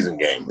preseason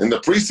game. In the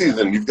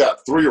preseason, you've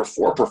got 3 or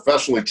 4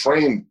 professionally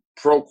trained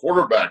pro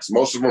quarterbacks.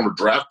 Most of them are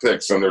draft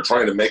picks, and they're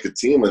trying to make a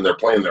team, and they're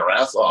playing their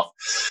ass off.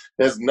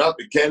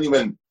 You can't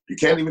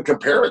even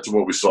compare it to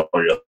what we saw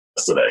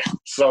yesterday.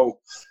 So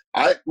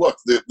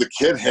the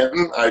kid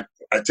Hinton, I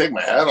take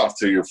my hat off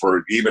to you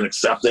for even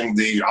accepting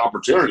the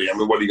opportunity. I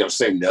mean, what are you going to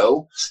say?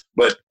 No,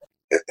 but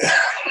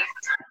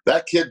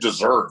that kid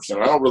deserves,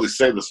 and I don't really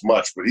say this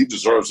much, but he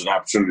deserves an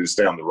opportunity to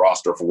stay on the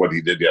roster for what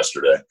he did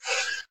yesterday.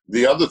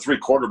 The other 3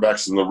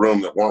 quarterbacks in the room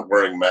that weren't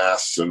wearing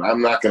masks, and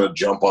I'm not going to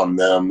jump on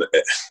them.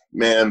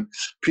 Man,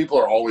 people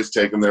are always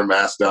taking their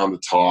masks down to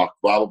talk,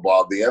 blah, blah,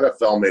 blah. The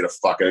NFL made a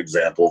fucking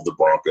example of the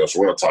Broncos.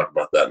 We're going to talk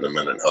about that in a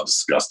minute and how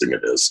disgusting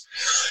it is.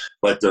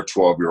 Like they're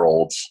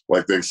 12-year-olds.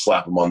 Like they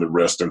slap them on the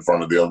wrist in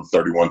front of the other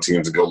 31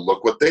 teams and go,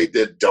 look what they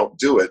did. Don't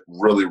do it.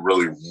 Really,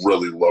 really,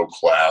 really low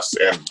class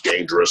and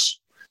dangerous.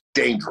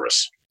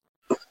 Dangerous.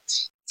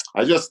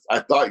 I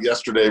thought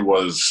yesterday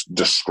was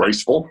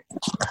disgraceful.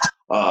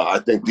 I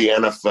think the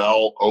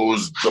NFL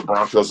owes the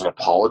Broncos an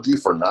apology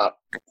for not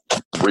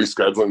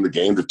rescheduling the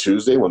game to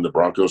Tuesday when the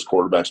Broncos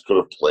quarterbacks could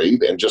have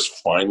played and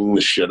just finding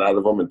the shit out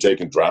of them and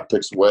taking draft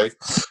picks away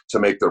to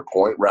make their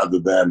point rather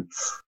than,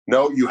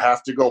 no, you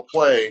have to go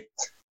play.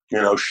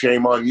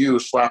 Shame on you,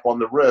 slap on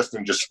the wrist,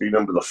 and just feed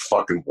them to the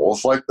fucking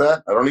wolves like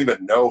that. I don't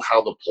even know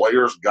how the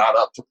players got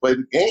up to play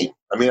the game.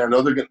 I mean, I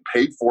know they're getting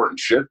paid for it and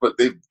shit, but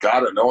they've got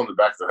to know in the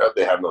back of their head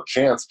they have no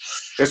chance,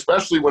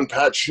 especially when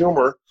Pat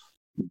Schumer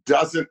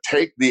doesn't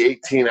take the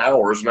 18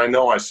 hours. And I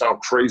know I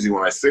sound crazy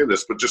when I say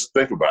this, but just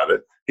think about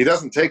it. He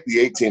doesn't take the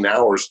 18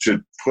 hours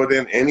to put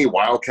in any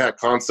wildcat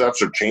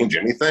concepts or change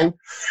anything.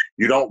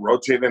 You don't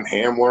rotate in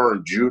Hamler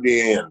and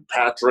Judy and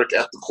Patrick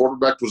at the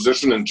quarterback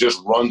position and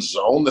just run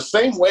zone. The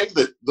same way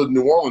that the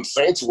New Orleans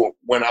Saints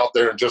went out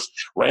there and just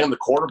ran the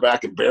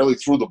quarterback and barely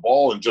threw the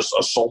ball and just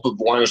assaulted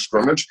the line of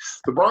scrimmage.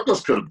 The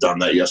Broncos could have done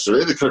that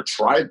yesterday. They could have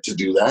tried to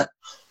do that.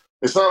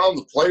 It's not on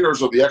the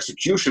players or the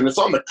execution. It's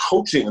on the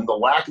coaching and the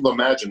lack of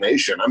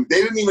imagination. I mean,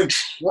 they didn't even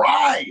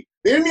try.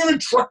 They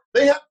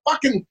had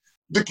fucking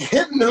the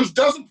Hinton, who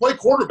doesn't play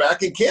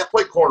quarterback and can't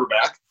play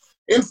quarterback,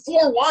 in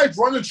 4 wides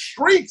running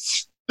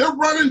streaks. They're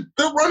running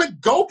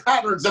go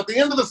patterns at the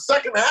end of the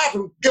second half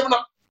and giving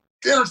up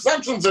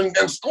interceptions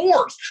and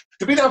scores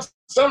to be down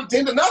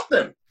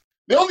 17-0.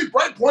 The only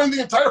bright point in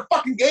the entire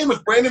fucking game is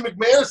Brandon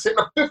McManus hitting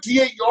a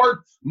 58-yard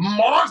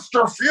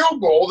monster field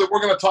goal that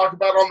we're going to talk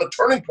about on the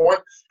turning point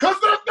because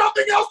there's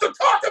nothing else to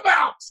talk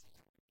about.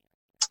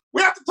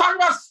 We have to talk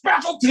about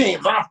special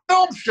teams on a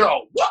film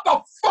show. What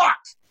the fuck?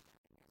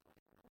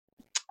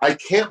 I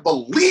can't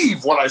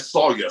believe what I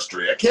saw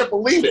yesterday. I can't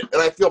believe it,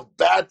 and I feel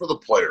bad for the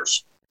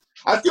players.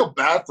 I feel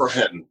bad for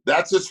Hinton.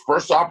 That's his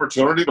first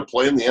opportunity to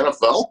play in the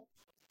NFL.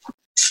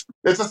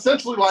 It's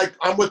essentially like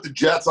I'm with the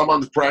Jets. I'm on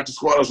the practice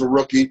squad as a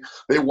rookie.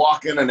 They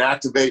walk in and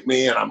activate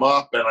me, and I'm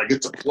up, and I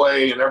get to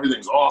play, and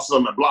everything's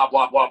awesome, and blah,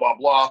 blah, blah, blah,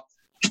 blah.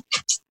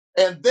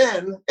 And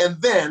then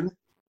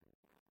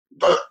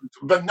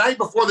the night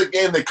before the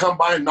game, they come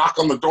by and knock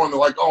on the door, and they're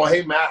like, oh,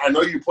 hey, Matt, I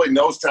know you play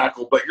nose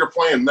tackle, but you're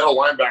playing middle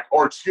linebacker,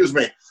 or excuse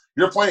me,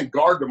 you're playing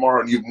guard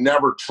tomorrow, and you've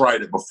never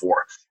tried it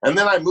before. And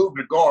then I moved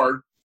to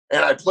guard,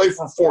 and I played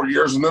for 4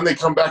 years, and then they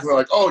come back and they're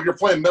like, oh, you're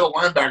playing middle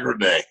linebacker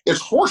today.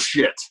 It's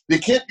horseshit. You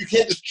can't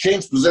just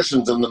change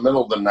positions in the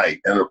middle of the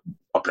night, and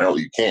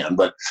apparently you can,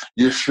 but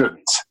you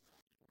shouldn't.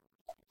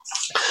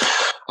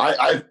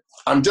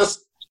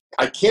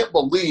 I can't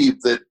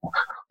believe that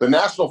the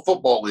National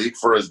Football League,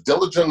 for as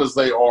diligent as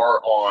they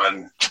are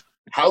on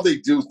how they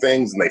do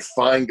things and they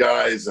find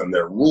guys and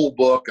their rule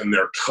book and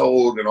their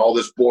code and all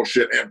this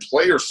bullshit and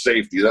player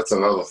safety, that's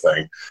another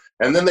thing.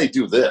 And then they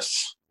do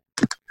this.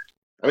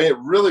 I mean, it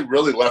really,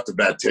 really left a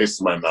bad taste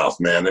in my mouth,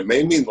 man. It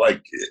made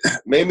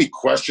me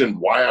question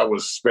why I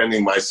was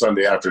spending my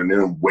Sunday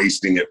afternoon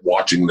wasting it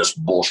watching this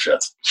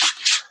bullshit.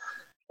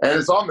 And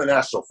it's on the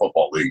National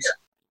Football League.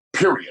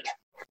 Period.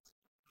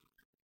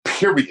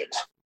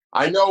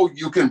 I know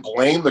you can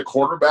blame the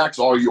quarterbacks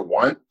all you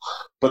want,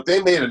 but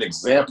they made an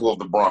example of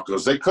the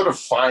Broncos. They could have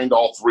fined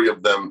all three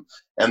of them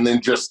and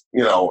then just,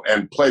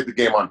 and played the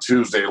game on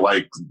Tuesday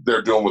like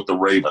they're doing with the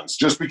Ravens.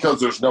 Just because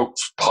there's no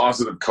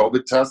positive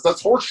COVID test,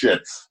 that's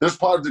horseshit. There's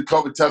positive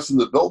COVID tests in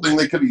the building.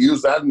 They could have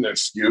used that as an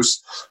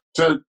excuse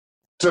to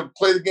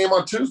play the game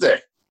on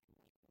Tuesday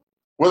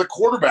with a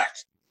quarterback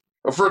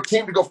for a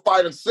team to go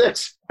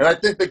 5-6. And I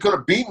think they could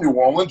have beaten New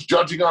Orleans,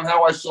 judging on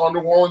how I saw New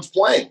Orleans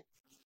playing.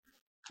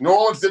 New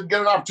Orleans didn't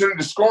get an opportunity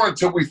to score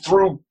until we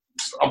threw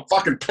a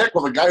fucking pick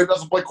with a guy who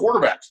doesn't play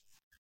quarterback.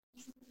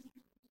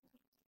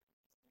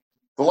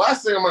 The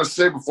last thing I'm going to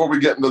say before we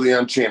get into the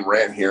Unchained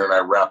rant here and I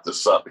wrap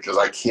this up, because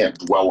I can't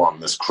dwell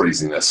on this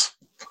craziness.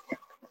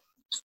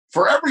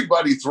 For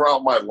everybody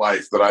throughout my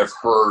life that I've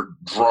heard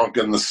drunk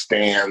in the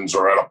stands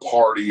or at a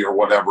party or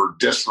whatever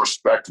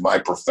disrespect my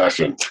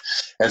profession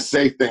and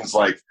say things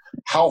like,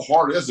 how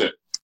hard is it?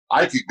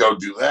 I could go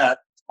do that.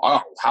 Oh,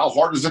 how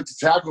hard is it to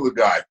tackle the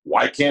guy?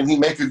 Why can't he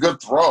make a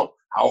good throw?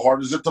 How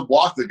hard is it to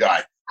block the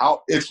guy?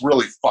 It's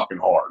really fucking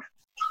hard.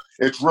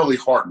 It's really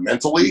hard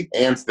mentally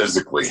and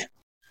physically.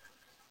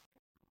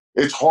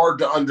 It's hard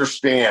to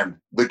understand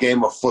the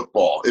game of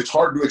football. It's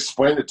hard to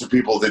explain it to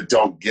people that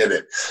don't get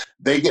it.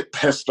 They get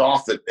pissed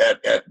off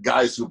at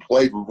guys who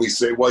played when we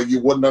say, well,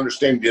 you wouldn't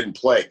understand, you didn't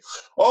play.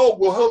 Oh,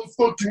 well, how the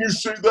fuck can you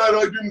say that?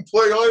 I didn't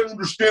play. I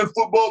understand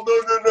football.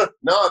 No.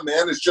 No,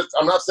 man, it's just,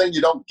 I'm not saying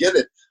you don't get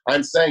it.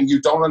 I'm saying you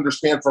don't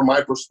understand from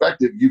my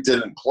perspective. You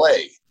didn't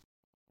play.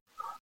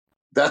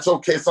 That's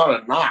okay. It's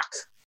not a knock.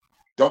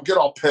 Don't get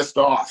all pissed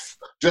off.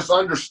 Just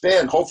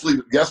understand. Hopefully,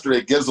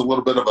 yesterday gives a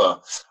little bit of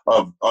a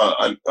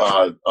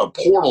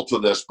portal to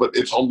this, but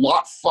it's a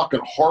lot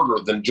fucking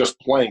harder than just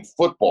playing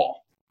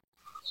football.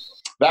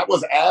 That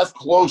was as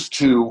close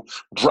to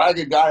drag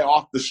a guy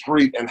off the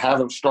street and have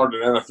him start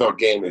an NFL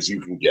game as you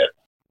can get.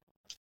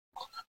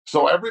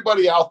 So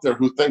everybody out there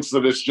who thinks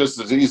that it's just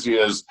as easy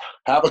as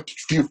have a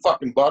few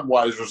fucking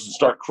Budweisers and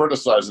start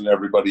criticizing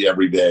everybody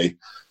every day,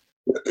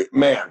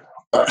 man,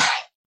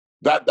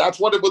 that's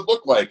what it would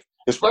look like.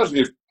 Especially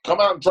if come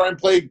out and try and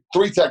play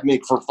three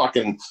technique for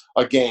fucking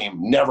a game,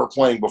 never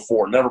playing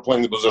before, never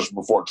playing the position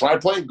before. Try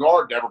playing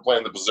guard, never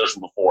playing the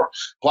position before.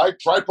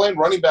 Try playing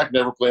running back,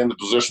 never playing the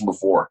position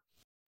before.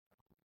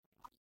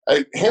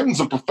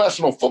 Him's a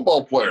professional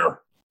football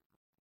player,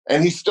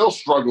 and he still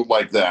struggled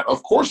like that.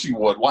 Of course he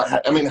would. Why?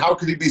 I mean, how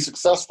could he be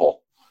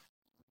successful?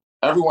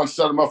 Everyone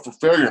set him up for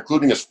failure,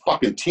 including his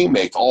fucking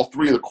teammates, all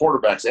three of the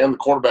quarterbacks and the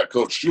quarterback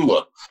coach,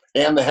 Shula,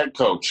 and the head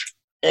coach.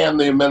 And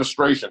the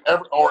administration, and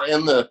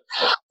the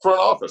front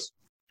office,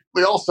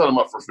 they all set them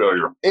up for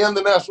failure. And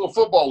the National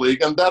Football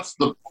League, and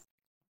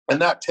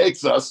that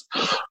takes us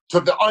to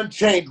the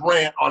Unchained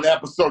rant on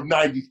episode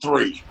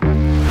 93.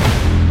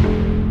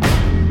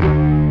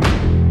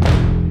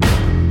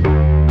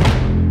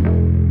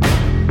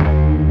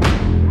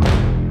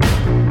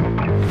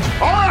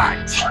 All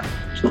right,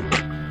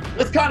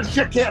 this kind of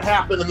shit can't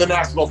happen in the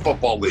National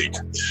Football League.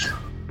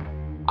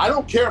 I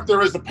don't care if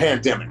there is a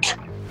pandemic.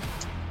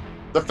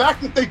 The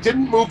fact that they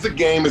didn't move the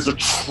game is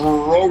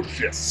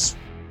atrocious.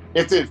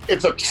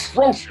 It's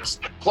atrocious.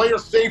 Player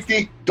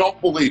safety, don't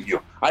believe you.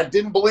 I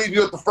didn't believe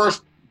you at the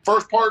first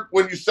part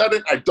when you said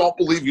it. I don't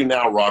believe you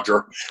now,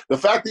 Roger. The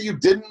fact that you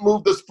didn't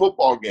move this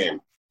football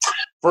game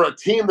for a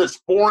team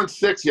that's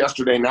 4-6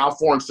 yesterday, now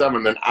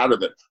 4-7 and out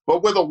of it,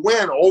 but with a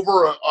win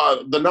over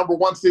the number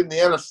one seed in the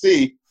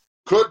NFC,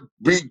 could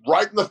be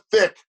right in the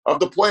thick of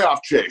the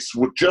playoff chase,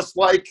 just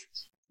like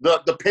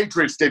the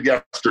Patriots did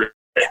yesterday.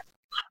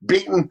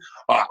 Beating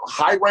a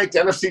high-ranked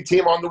NFC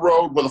team on the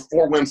road with a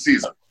 4-win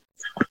season.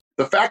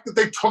 The fact that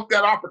they took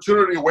that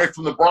opportunity away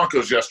from the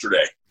Broncos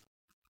yesterday,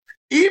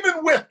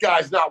 even with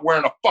guys not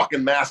wearing a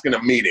fucking mask in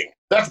a meeting,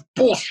 that's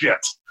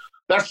bullshit.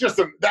 That's just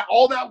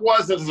all that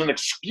was is an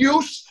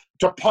excuse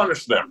to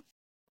punish them.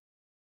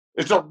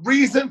 It's a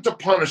reason to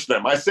punish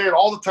them. I say it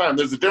all the time.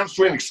 There's a difference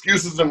between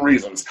excuses and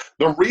reasons.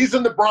 The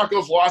reason the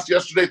Broncos lost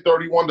yesterday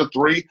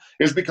 31-3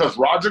 is because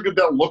Roger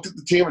Goodell looked at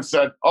the team and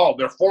said, oh,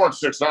 they're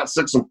 4-6, not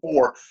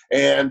 6-4,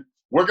 and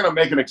we're going to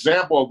make an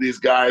example of these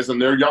guys and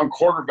their young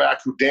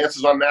quarterback who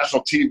dances on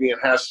national TV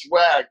and has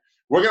swag.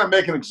 We're going to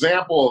make an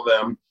example of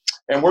them,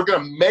 and we're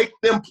going to make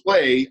them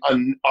play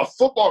a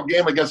football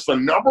game against the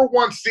number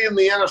one seed in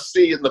the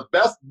NFC and the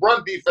best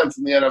run defense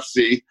in the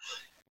NFC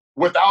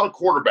without a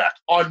quarterback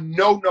on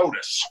no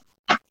notice.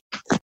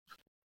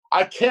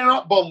 I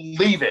cannot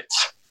believe it.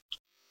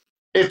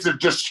 It's a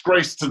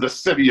disgrace to the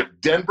city of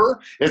Denver.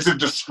 It's a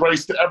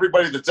disgrace to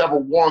everybody that's ever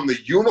worn the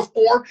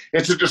uniform.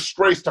 It's a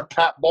disgrace to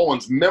Pat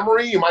Bowlen's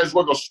memory. You might as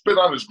well go spit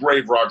on his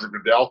grave, Roger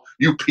Goodell,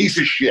 you piece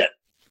of shit.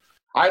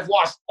 I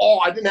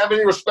didn't have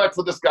any respect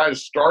for this guy to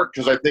start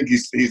because I think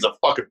he's a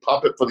fucking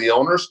puppet for the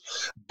owners.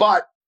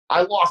 But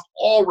I lost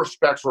all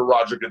respect for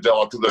Roger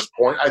Goodell to this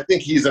point. I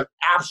think he's an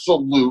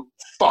absolute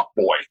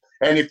fuckboy.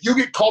 And if you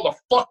get called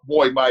a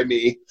fuckboy by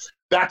me,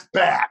 that's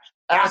bad.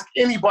 Ask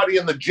anybody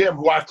in the gym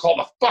who I've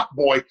called a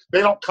fuckboy, they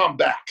don't come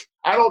back.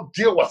 I don't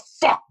deal with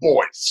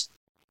fuckboys.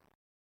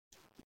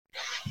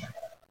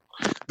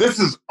 This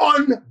is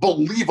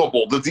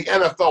unbelievable that the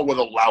NFL would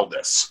allow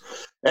this.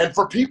 And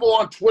for people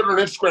on Twitter and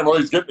Instagram,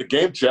 he's getting the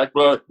game check,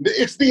 but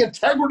it's the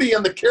integrity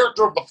and the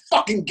character of the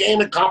fucking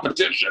game and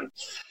competition.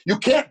 You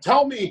can't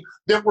tell me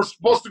that we're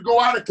supposed to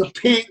go out and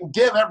compete and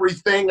give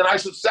everything and I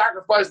should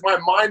sacrifice my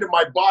mind and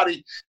my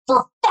body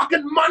for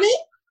fucking money.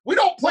 We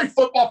don't play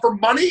football for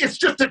money. It's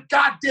just a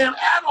goddamn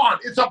add-on.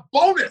 It's a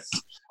bonus.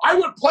 I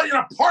would play in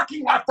a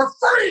parking lot for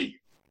free.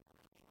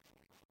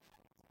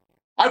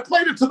 I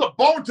played it to the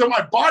bone until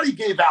my body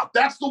gave out.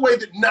 That's the way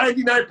that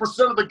 99%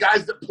 of the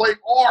guys that play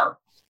are.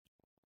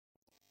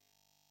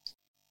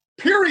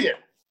 Period.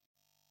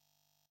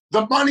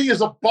 The money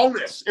is a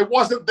bonus. It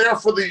wasn't there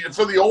for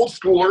the old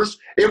schoolers.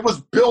 It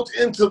was built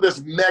into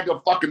this mega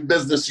fucking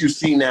business you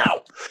see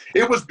now.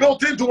 It was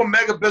built into a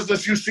mega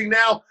business you see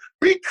now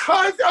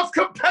because of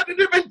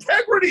competitive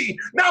integrity,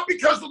 not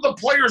because of the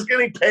players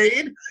getting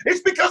paid.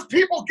 It's because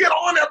people get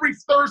on every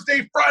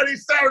Thursday, Friday,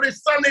 Saturday,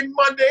 Sunday,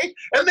 Monday,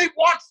 and they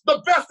watch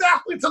the best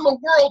athletes in the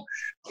world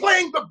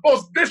playing the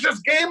most vicious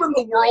game in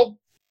the world,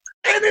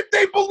 and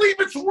they believe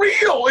it's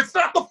real. It's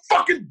not the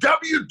fucking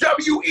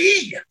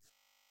WWE.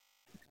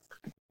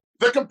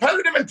 The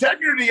competitive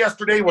integrity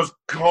yesterday was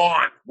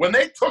gone. When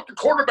they took the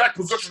quarterback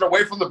position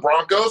away from the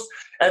Broncos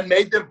and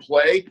made them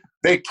play,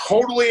 they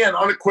totally and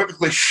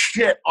unequivocally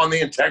shit on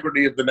the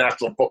integrity of the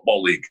National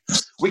Football League.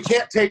 We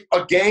can't take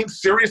a game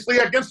seriously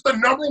against the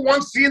number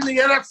one seed in the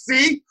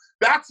NFC.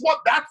 That's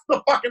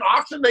the fucking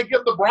option they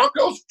give the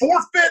Broncos?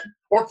 Forfeit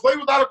or play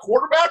without a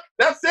quarterback?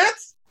 That's it?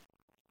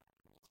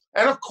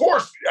 And of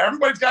course,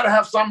 everybody's got to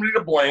have somebody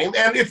to blame.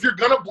 And if you're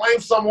going to blame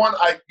someone,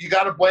 you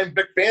got to blame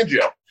Vic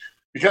Fangio.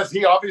 Because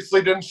he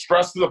obviously didn't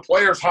stress to the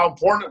players how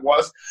important it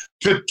was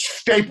to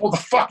staple the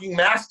fucking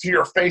mask to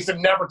your face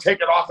and never take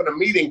it off in a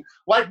meeting.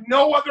 Like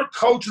no other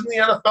coach in the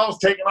NFL is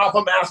taking off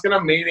a mask in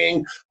a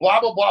meeting, blah,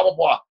 blah, blah, blah,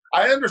 blah.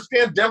 I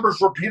understand Denver's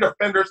repeat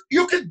offenders.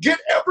 You could get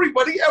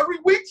everybody every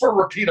week for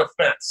repeat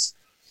offense.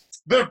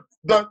 The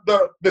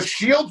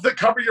shields that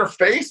cover your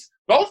face,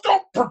 those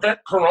don't prevent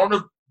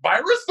coronavirus.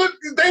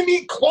 They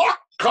need cloth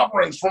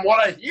coverings from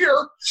what I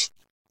hear.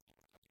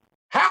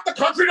 Half the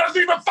country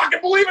doesn't even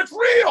fucking believe it's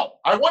real.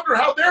 I wonder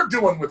how they're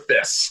doing with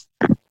this.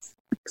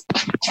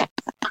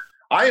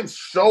 I am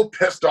so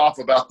pissed off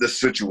about this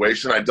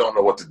situation, I don't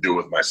know what to do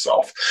with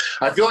myself.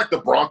 I feel like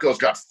the Broncos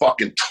got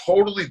fucking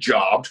totally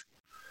jobbed.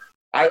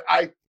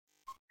 I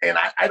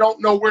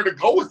don't know where to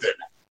go with it.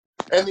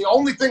 And the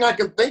only thing I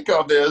can think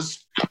of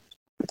is,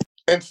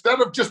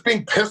 instead of just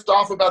being pissed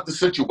off about the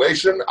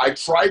situation, I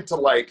tried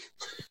to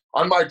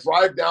on my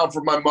drive down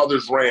from my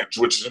mother's ranch,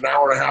 which is an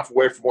hour and a half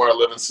away from where I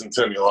live in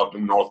Centennial up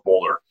in North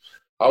Boulder,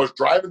 I was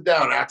driving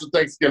down after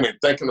Thanksgiving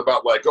thinking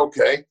about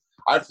okay,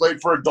 I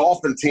played for a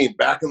Dolphin team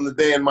back in the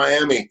day in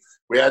Miami.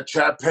 We had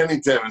Chad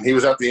Pennington, and he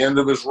was at the end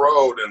of his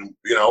road, and,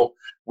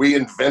 we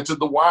invented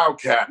the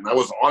Wildcat, and I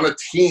was on a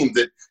team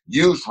that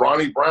used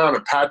Ronnie Brown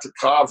and Patrick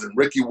Cobbs and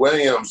Ricky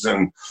Williams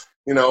and,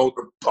 a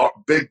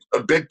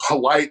big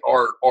polite,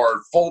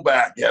 our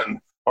fullback and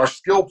our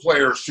skill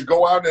players to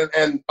go out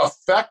and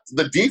affect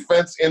the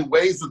defense in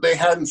ways that they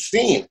hadn't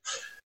seen.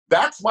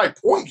 That's my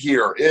point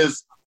here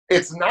is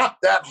it's not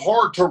that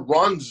hard to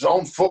run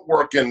zone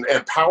footwork and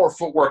power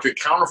footwork and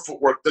counter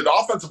footwork. The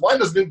offensive line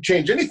doesn't need to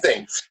change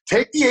anything.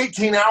 Take the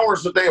 18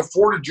 hours that they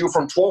afforded you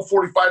from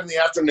 12:45 in the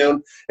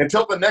afternoon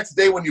until the next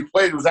day when you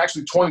played, it was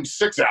actually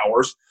 26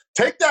 hours.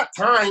 Take that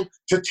time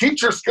to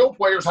teach your skill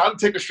players how to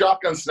take a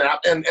shotgun snap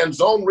and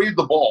zone read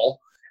the ball,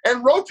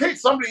 and rotate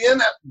somebody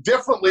in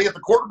differently at the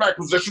quarterback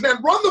position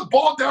and run the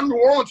ball down New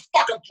Orleans'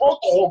 fucking throat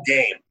the whole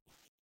game.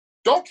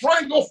 Don't try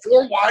and go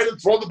 4 wide and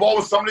throw the ball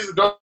with somebody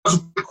that does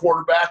the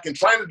quarterback and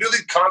trying to do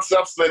these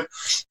concepts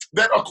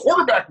that a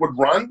quarterback would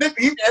run,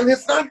 and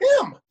it's not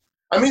him.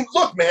 I mean,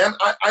 look, man,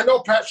 I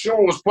know Pat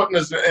Shurmur was put in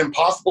an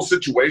impossible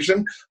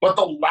situation, but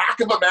the lack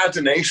of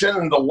imagination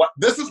and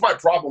this is my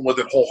problem with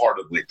it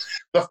wholeheartedly.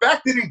 The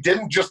fact that he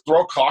didn't just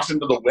throw caution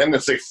to the wind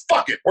and say,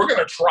 fuck it, we're going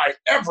to try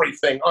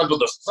everything under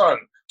the sun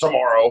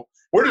tomorrow.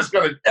 We're just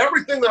going to,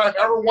 everything that I've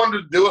ever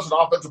wanted to do as an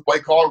offensive play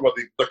caller, where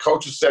the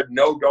coaches said,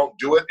 no, don't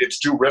do it, it's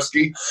too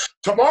risky.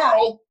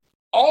 Tomorrow,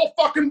 all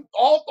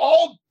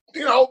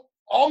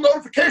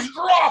notifications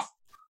are off.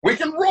 We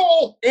can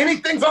roll.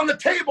 Anything's on the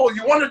table.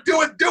 You want to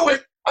do it, do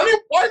it. I mean,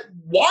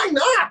 why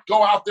not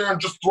go out there and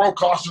just throw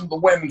caution to the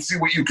wind and see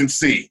what you can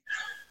see?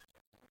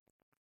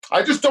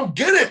 I just don't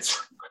get it.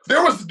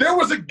 There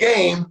was a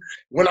game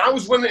when I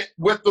was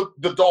with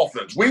the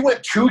Dolphins. We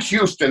went to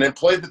Houston and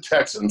played the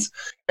Texans,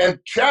 and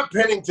Chad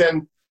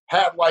Pennington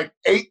had like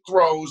 8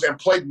 throws and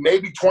played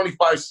maybe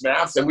 25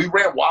 snaps, and we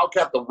ran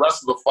Wildcat the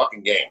rest of the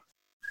fucking game.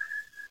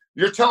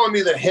 You're telling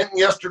me that Hinton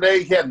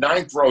yesterday, he had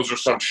 9 throws or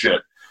some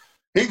shit.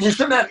 He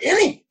shouldn't have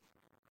any.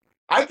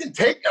 I can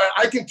take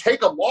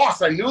a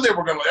loss. Everyone knew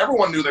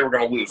they were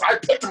gonna lose. I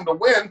picked them to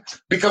win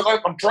because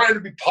I'm trying to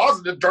be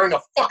positive during a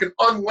fucking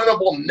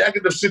unwinnable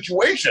negative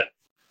situation.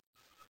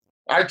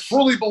 I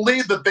truly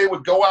believe that they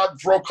would go out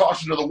and throw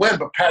caution to the wind,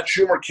 but Pat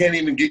Schumer can't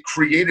even get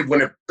creative when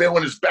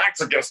his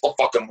back's against the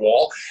fucking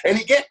wall, and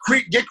he can't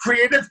get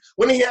creative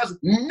when he has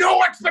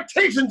no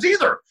expectations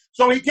either.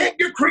 So he can't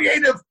get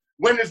creative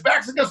when his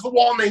back's against the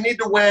wall and they need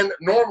to win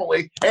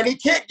normally, and he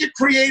can't get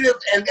creative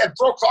and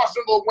throw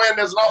caution to the wind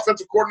as an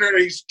offensive coordinator.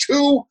 He's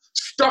too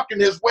stuck in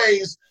his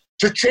ways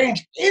to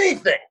change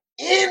anything.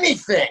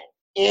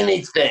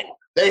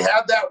 They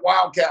had that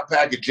Wildcat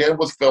package in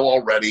with Phil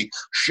already.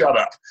 Shut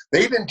up.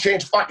 They didn't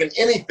change fucking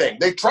anything.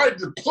 They tried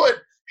to put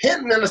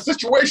Hinton in a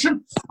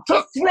situation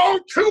to throw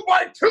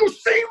 2x2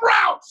 seam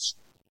routes.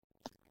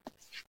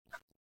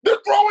 They're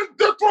throwing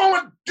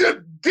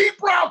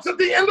deep routes at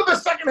the end of the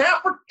second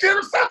half for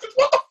interceptions.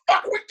 What the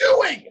fuck are we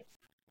doing?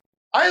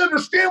 I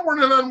understand we're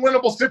in an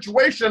unwinnable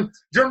situation.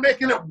 You're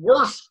making it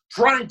worse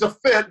trying to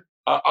fit,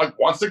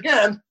 once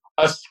again,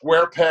 a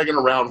square peg in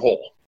a round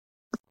hole.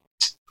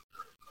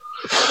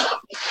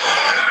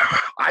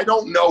 I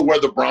don't know where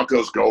the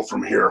Broncos go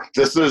from here.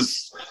 This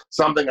is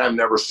something I've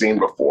never seen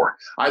before.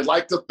 I'd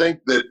like to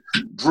think that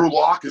Drew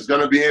Lock is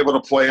going to be able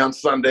to play on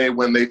Sunday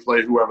when they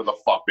play whoever the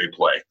fuck they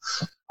play.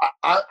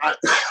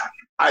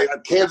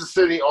 Kansas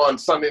City on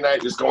Sunday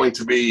night is going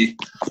to be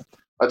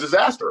a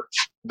disaster.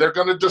 They're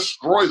going to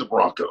destroy the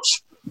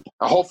Broncos.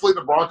 Hopefully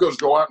the Broncos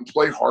go out and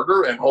play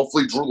harder, and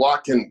hopefully Drew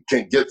Lock can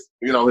get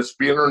his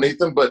feet underneath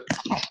them. But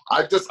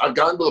I've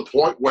gotten to the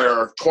point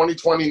where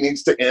 2020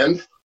 needs to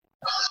end.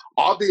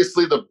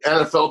 Obviously, the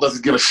NFL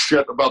doesn't give a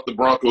shit about the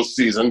Broncos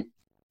season.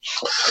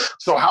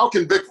 So how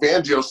can Vic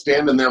Fangio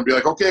stand in there and be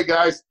like, okay,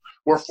 guys,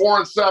 we're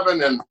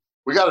 4-7, and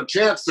we got a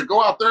chance to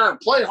go out there and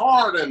play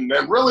hard and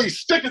really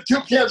stick it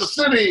to Kansas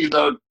City,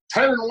 the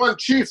 10-1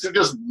 Chiefs that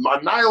just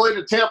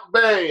annihilated Tampa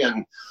Bay,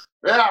 and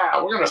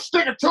yeah, we're going to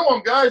stick it to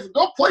them, guys, and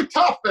go play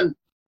tough.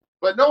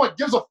 But no one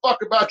gives a fuck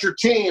about your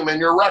team and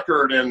your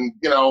record. And,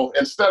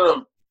 instead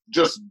of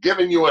just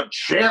giving you a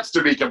chance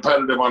to be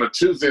competitive on a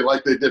Tuesday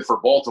like they did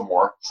for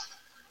Baltimore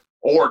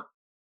or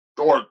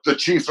the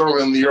Chiefs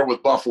early in the year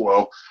with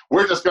Buffalo,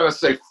 we're just going to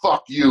say,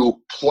 fuck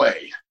you,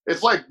 play.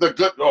 It's like Ray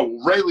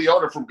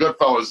Liotta from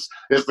Goodfellas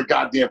is the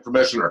goddamn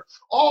commissioner.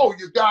 Oh,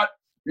 you got,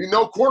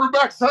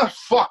 quarterbacks? Huh?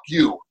 Fuck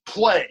you,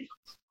 play.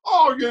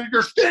 Oh,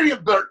 your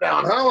stadium burnt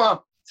down, huh?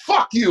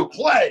 Fuck you,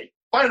 play.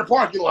 Find a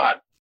parking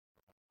lot.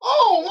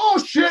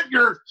 Oh shit,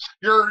 you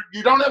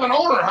don't have an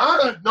owner,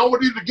 huh?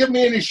 Nobody to give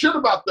me any shit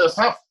about this,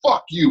 huh?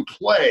 Fuck you,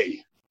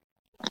 play.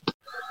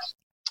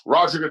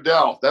 Roger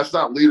Goodell, that's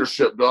not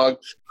leadership, dog.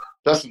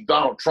 That's some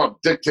Donald Trump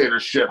dictator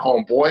shit,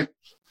 homeboy.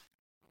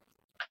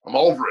 I'm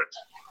over it.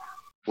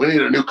 We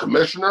need a new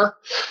commissioner,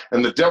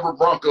 and the Denver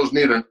Broncos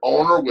need an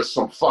owner with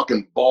some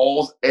fucking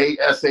balls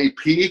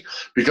ASAP,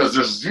 because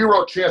there's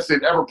zero chance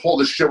they'd ever pull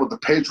this shit with the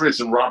Patriots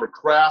and Robert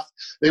Kraft.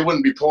 They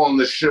wouldn't be pulling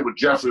this shit with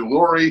Jeffrey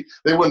Lurie.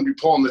 They wouldn't be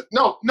pulling this.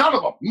 No, none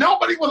of them.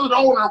 Nobody with an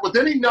owner with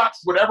any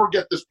nuts would ever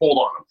get this pulled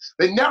on them.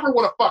 They never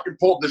would have fucking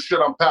pulled this shit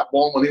on Pat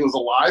Bowlen when he was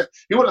alive.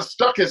 He would have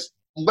stuck his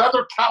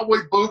leather cowboy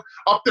boot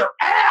up their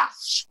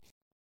ass.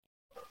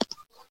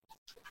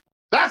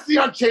 That's the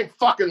Unchained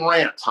fucking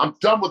rant. I'm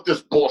done with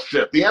this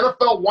bullshit. The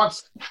NFL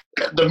wants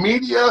the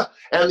media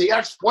and the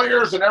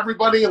ex-players and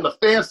everybody and the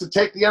fans to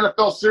take the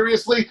NFL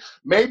seriously.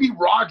 Maybe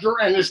Roger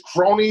and his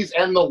cronies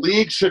and the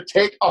league should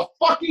take a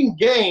fucking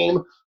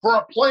game for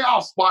a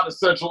playoff spot,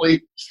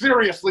 essentially,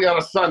 seriously on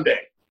a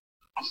Sunday.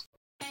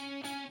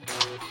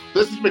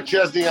 This is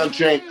McChesney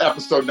Unchained,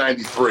 episode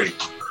 93.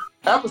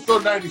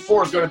 Episode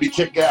 94 is going to be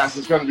kick-ass.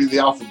 It's going to be the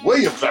Alfred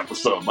Williams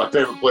episode, my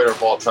favorite player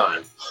of all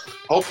time.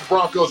 Hope the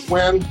Broncos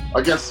win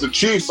against the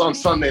Chiefs on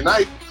Sunday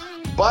night,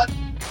 but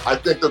I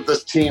think that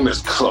this team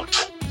is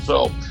cooked.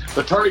 So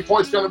the turning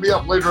point's going to be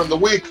up later in the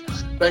week.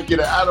 Thank you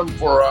to Adam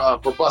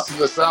for busting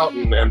this out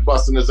and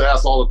busting his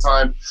ass all the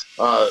time,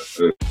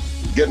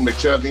 getting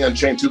McChesney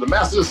Unchained to the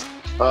masses.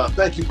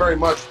 Thank you very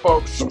much,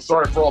 folks. I'm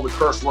sorry for all the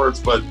curse words,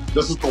 but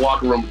this is the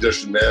Locker Room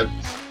Edition, man.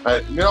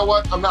 You know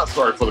what? I'm not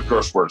sorry for the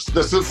curse words.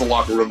 This is the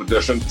Locker Room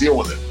Edition. Deal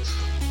with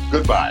it.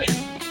 Goodbye.